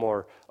to be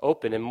more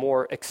open and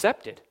more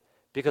accepted.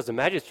 Because the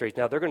magistrates,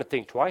 now they're going to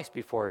think twice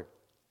before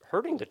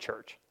hurting the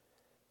church.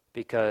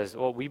 Because,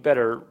 well, we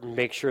better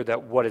make sure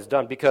that what is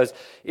done. Because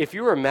if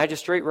you were a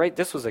magistrate, right,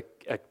 this was a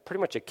pretty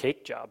much a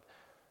cake job.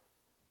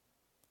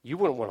 You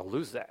wouldn't want to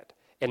lose that.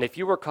 And if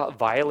you were caught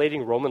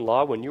violating Roman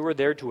law when you were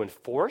there to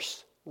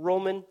enforce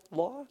Roman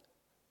law,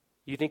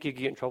 you think you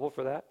could get in trouble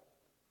for that?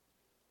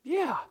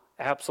 Yeah,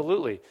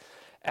 absolutely.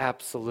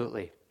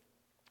 Absolutely.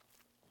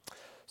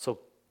 So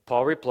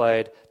Paul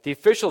replied, the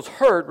officials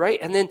heard, right?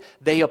 And then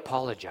they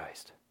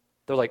apologized.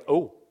 They're like,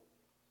 oh,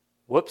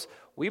 whoops,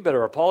 we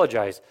better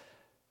apologize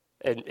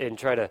and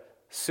try to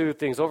soothe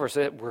things over.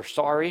 Say, we're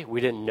sorry,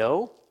 we didn't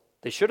know.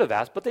 They should have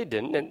asked, but they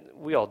didn't, and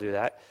we all do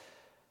that.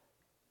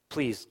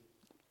 Please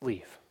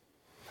leave,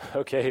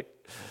 okay?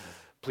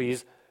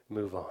 Please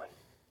move on.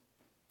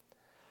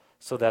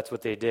 So that's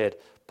what they did.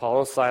 Paul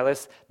and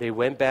Silas, they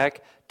went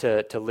back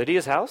to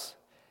Lydia's house,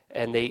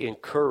 and they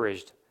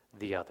encouraged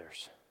the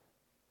others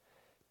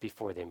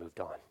before they moved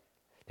on.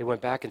 They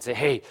went back and said,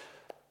 hey,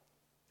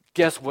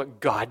 guess what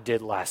God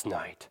did last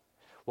night?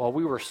 While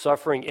we were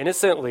suffering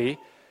innocently,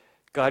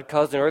 God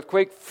caused an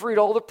earthquake, freed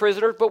all the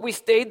prisoners, but we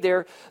stayed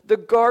there. The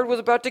guard was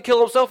about to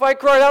kill himself. I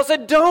cried out,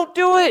 said, don't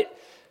do it.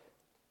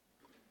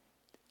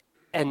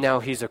 And now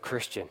he's a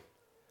Christian.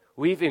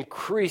 We've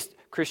increased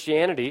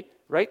Christianity,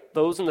 right?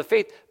 Those in the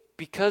faith,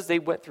 because they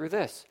went through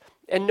this.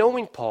 And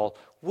knowing Paul,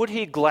 would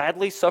he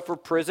gladly suffer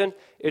prison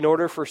in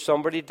order for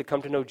somebody to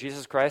come to know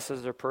Jesus Christ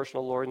as their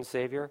personal Lord and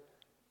Savior?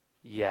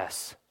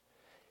 Yes.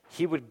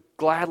 He would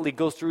gladly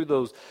go through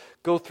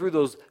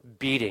those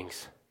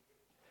beatings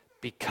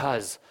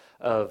because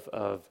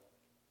of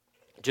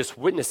just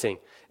witnessing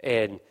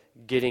and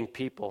getting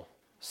people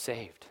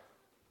saved.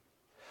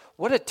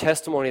 What a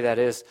testimony that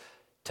is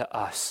to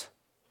us,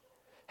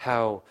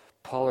 how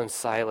Paul and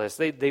Silas,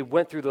 they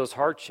went through those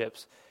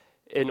hardships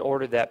in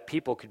order that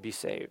people could be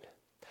saved.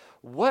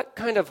 What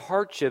kind of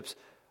hardships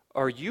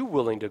are you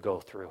willing to go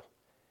through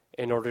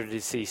in order to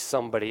see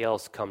somebody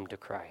else come to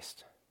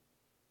Christ?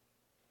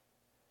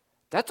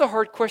 That's a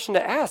hard question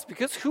to ask,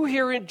 because who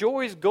here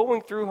enjoys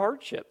going through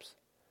hardships?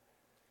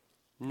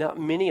 Not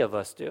many of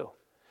us do.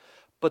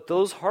 But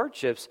those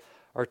hardships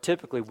are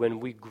typically when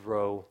we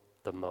grow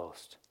the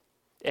most.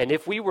 And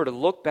if we were to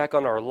look back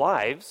on our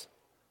lives,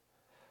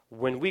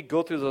 when we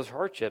go through those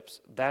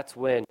hardships, that's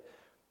when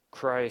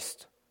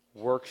Christ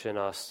works in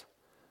us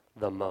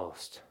the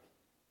most.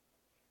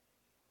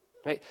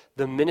 Right?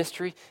 The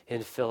ministry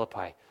in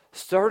Philippi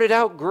started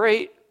out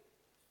great.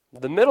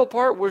 The middle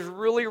part was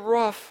really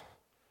rough,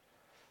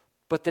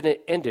 but then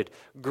it ended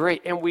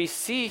great. And we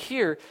see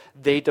here,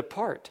 they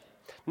depart.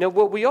 Now,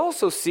 what we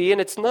also see, and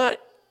it's not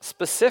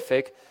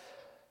specific,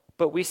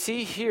 but we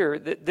see here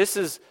that this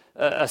is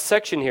a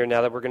section here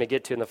now that we're going to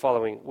get to in the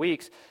following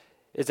weeks,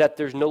 is that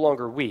there's no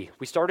longer we.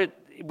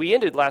 We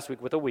ended last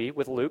week with a we,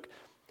 with Luke,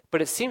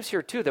 but it seems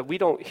here too that we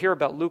don't hear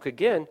about Luke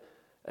again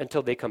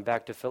until they come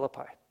back to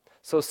Philippi.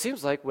 So it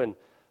seems like when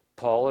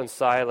Paul and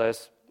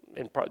Silas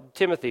and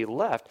Timothy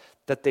left,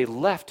 that they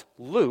left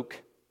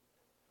Luke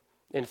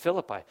in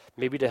Philippi,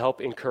 maybe to help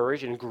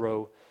encourage and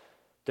grow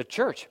the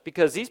church,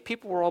 because these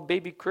people were all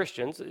baby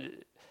Christians,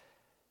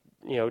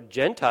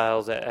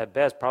 Gentiles at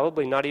best,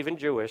 probably not even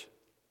Jewish.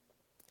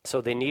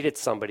 So they needed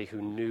somebody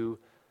who knew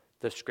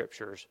the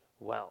scriptures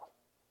well.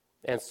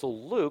 And so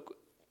Luke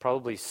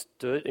probably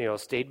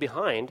stayed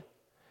behind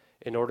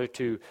in order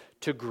to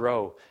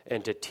grow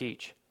and to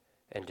teach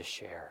and to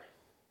share.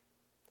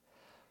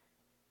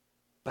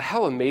 But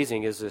how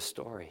amazing is this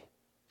story?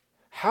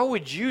 What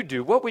would you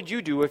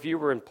do if you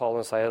were in Paul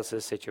and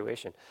Silas'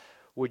 situation?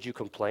 Would you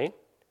complain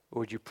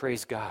or would you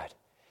praise God?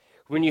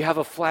 When you have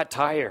a flat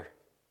tire,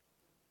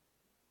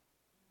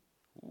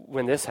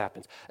 when this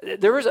happens.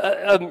 There was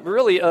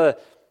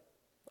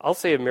I'll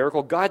say a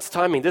miracle, God's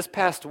timing. This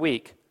past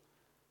week,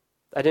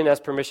 I didn't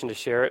ask permission to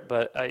share it,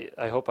 but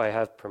I hope I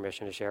have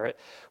permission to share it.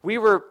 We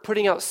were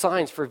putting out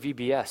signs for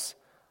VBS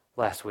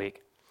last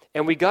week,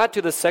 and we got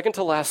to the second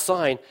to last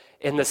sign,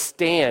 and the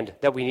stand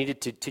that we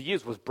needed to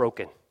use was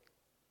broken.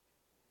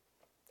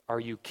 Are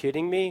you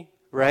kidding me?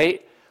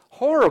 Right?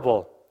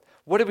 Horrible.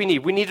 What did we need?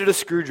 We needed a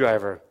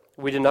screwdriver.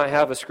 We did not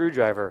have a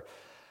screwdriver.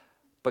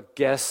 But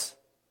guess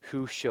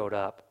who showed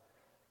up?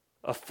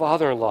 A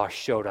father-in-law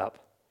showed up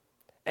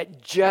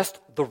at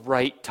just the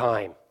right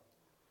time.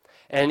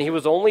 And he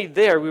was only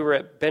there. We were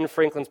at Ben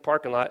Franklin's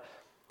parking lot.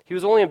 He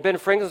was only in Ben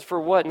Franklin's for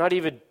what? Not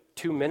even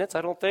 2 minutes,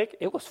 I don't think.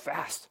 It was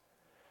fast.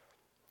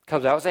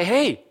 Comes out and say,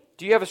 hey,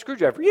 do you have a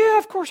screwdriver? Yeah,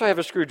 of course I have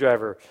a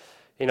screwdriver.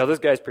 This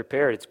guy's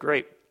prepared. It's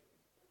great.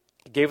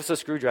 He gave us a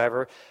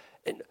screwdriver.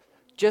 And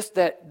just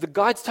that the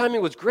God's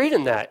timing was great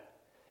in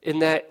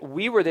that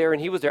we were there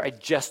and he was there at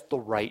just the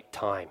right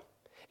time.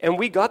 And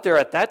we got there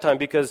at that time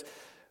because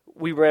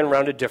we ran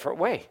around a different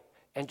way.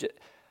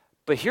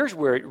 But here's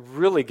where it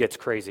really gets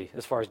crazy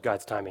as far as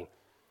God's timing,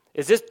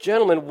 is this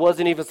gentleman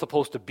wasn't even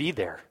supposed to be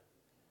there.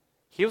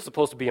 He was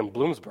supposed to be in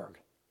Bloomsburg.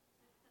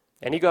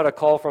 And he got a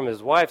call from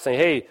his wife saying,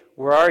 hey,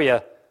 where are you?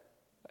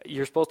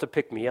 You're supposed to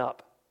pick me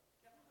up.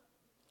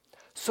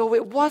 So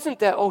it wasn't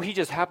that, he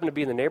just happened to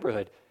be in the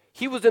neighborhood.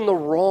 He was in the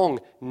wrong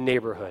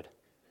neighborhood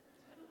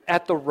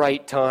at the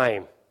right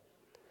time.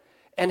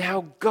 And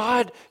how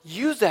God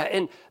used that.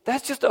 And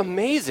that's just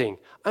amazing.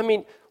 I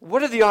mean,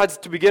 what are the odds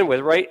to begin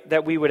with, right?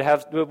 That we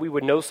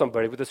would know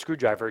somebody with a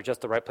screwdriver at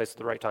just the right place at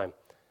the right time.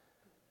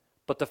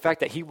 But the fact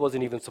that he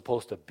wasn't even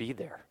supposed to be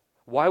there.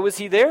 Why was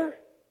he there?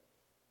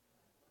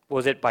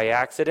 Was it by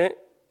accident?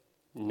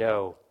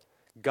 No.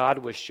 God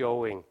was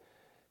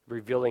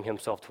revealing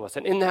himself to us.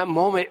 And in that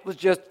moment, it was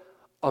just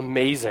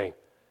amazing.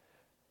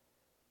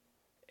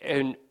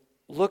 And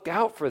look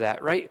out for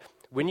that, right?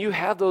 When you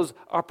have those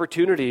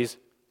opportunities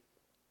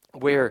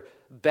where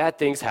bad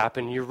things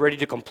happen, you're ready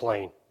to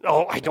complain.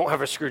 Oh, I don't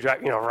have a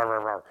screwdriver, rah, rah,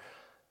 rah.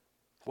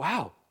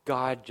 Wow,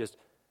 God just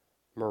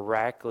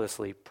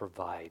miraculously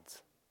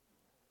provides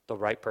the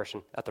right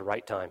person at the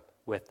right time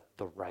with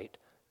the right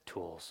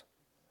tools.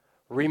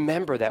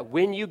 Remember that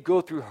when you go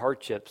through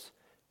hardships,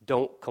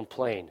 don't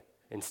complain.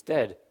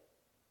 Instead,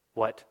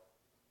 what?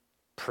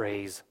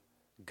 Praise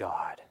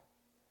God.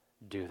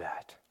 Do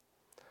that.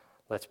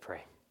 Let's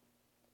pray.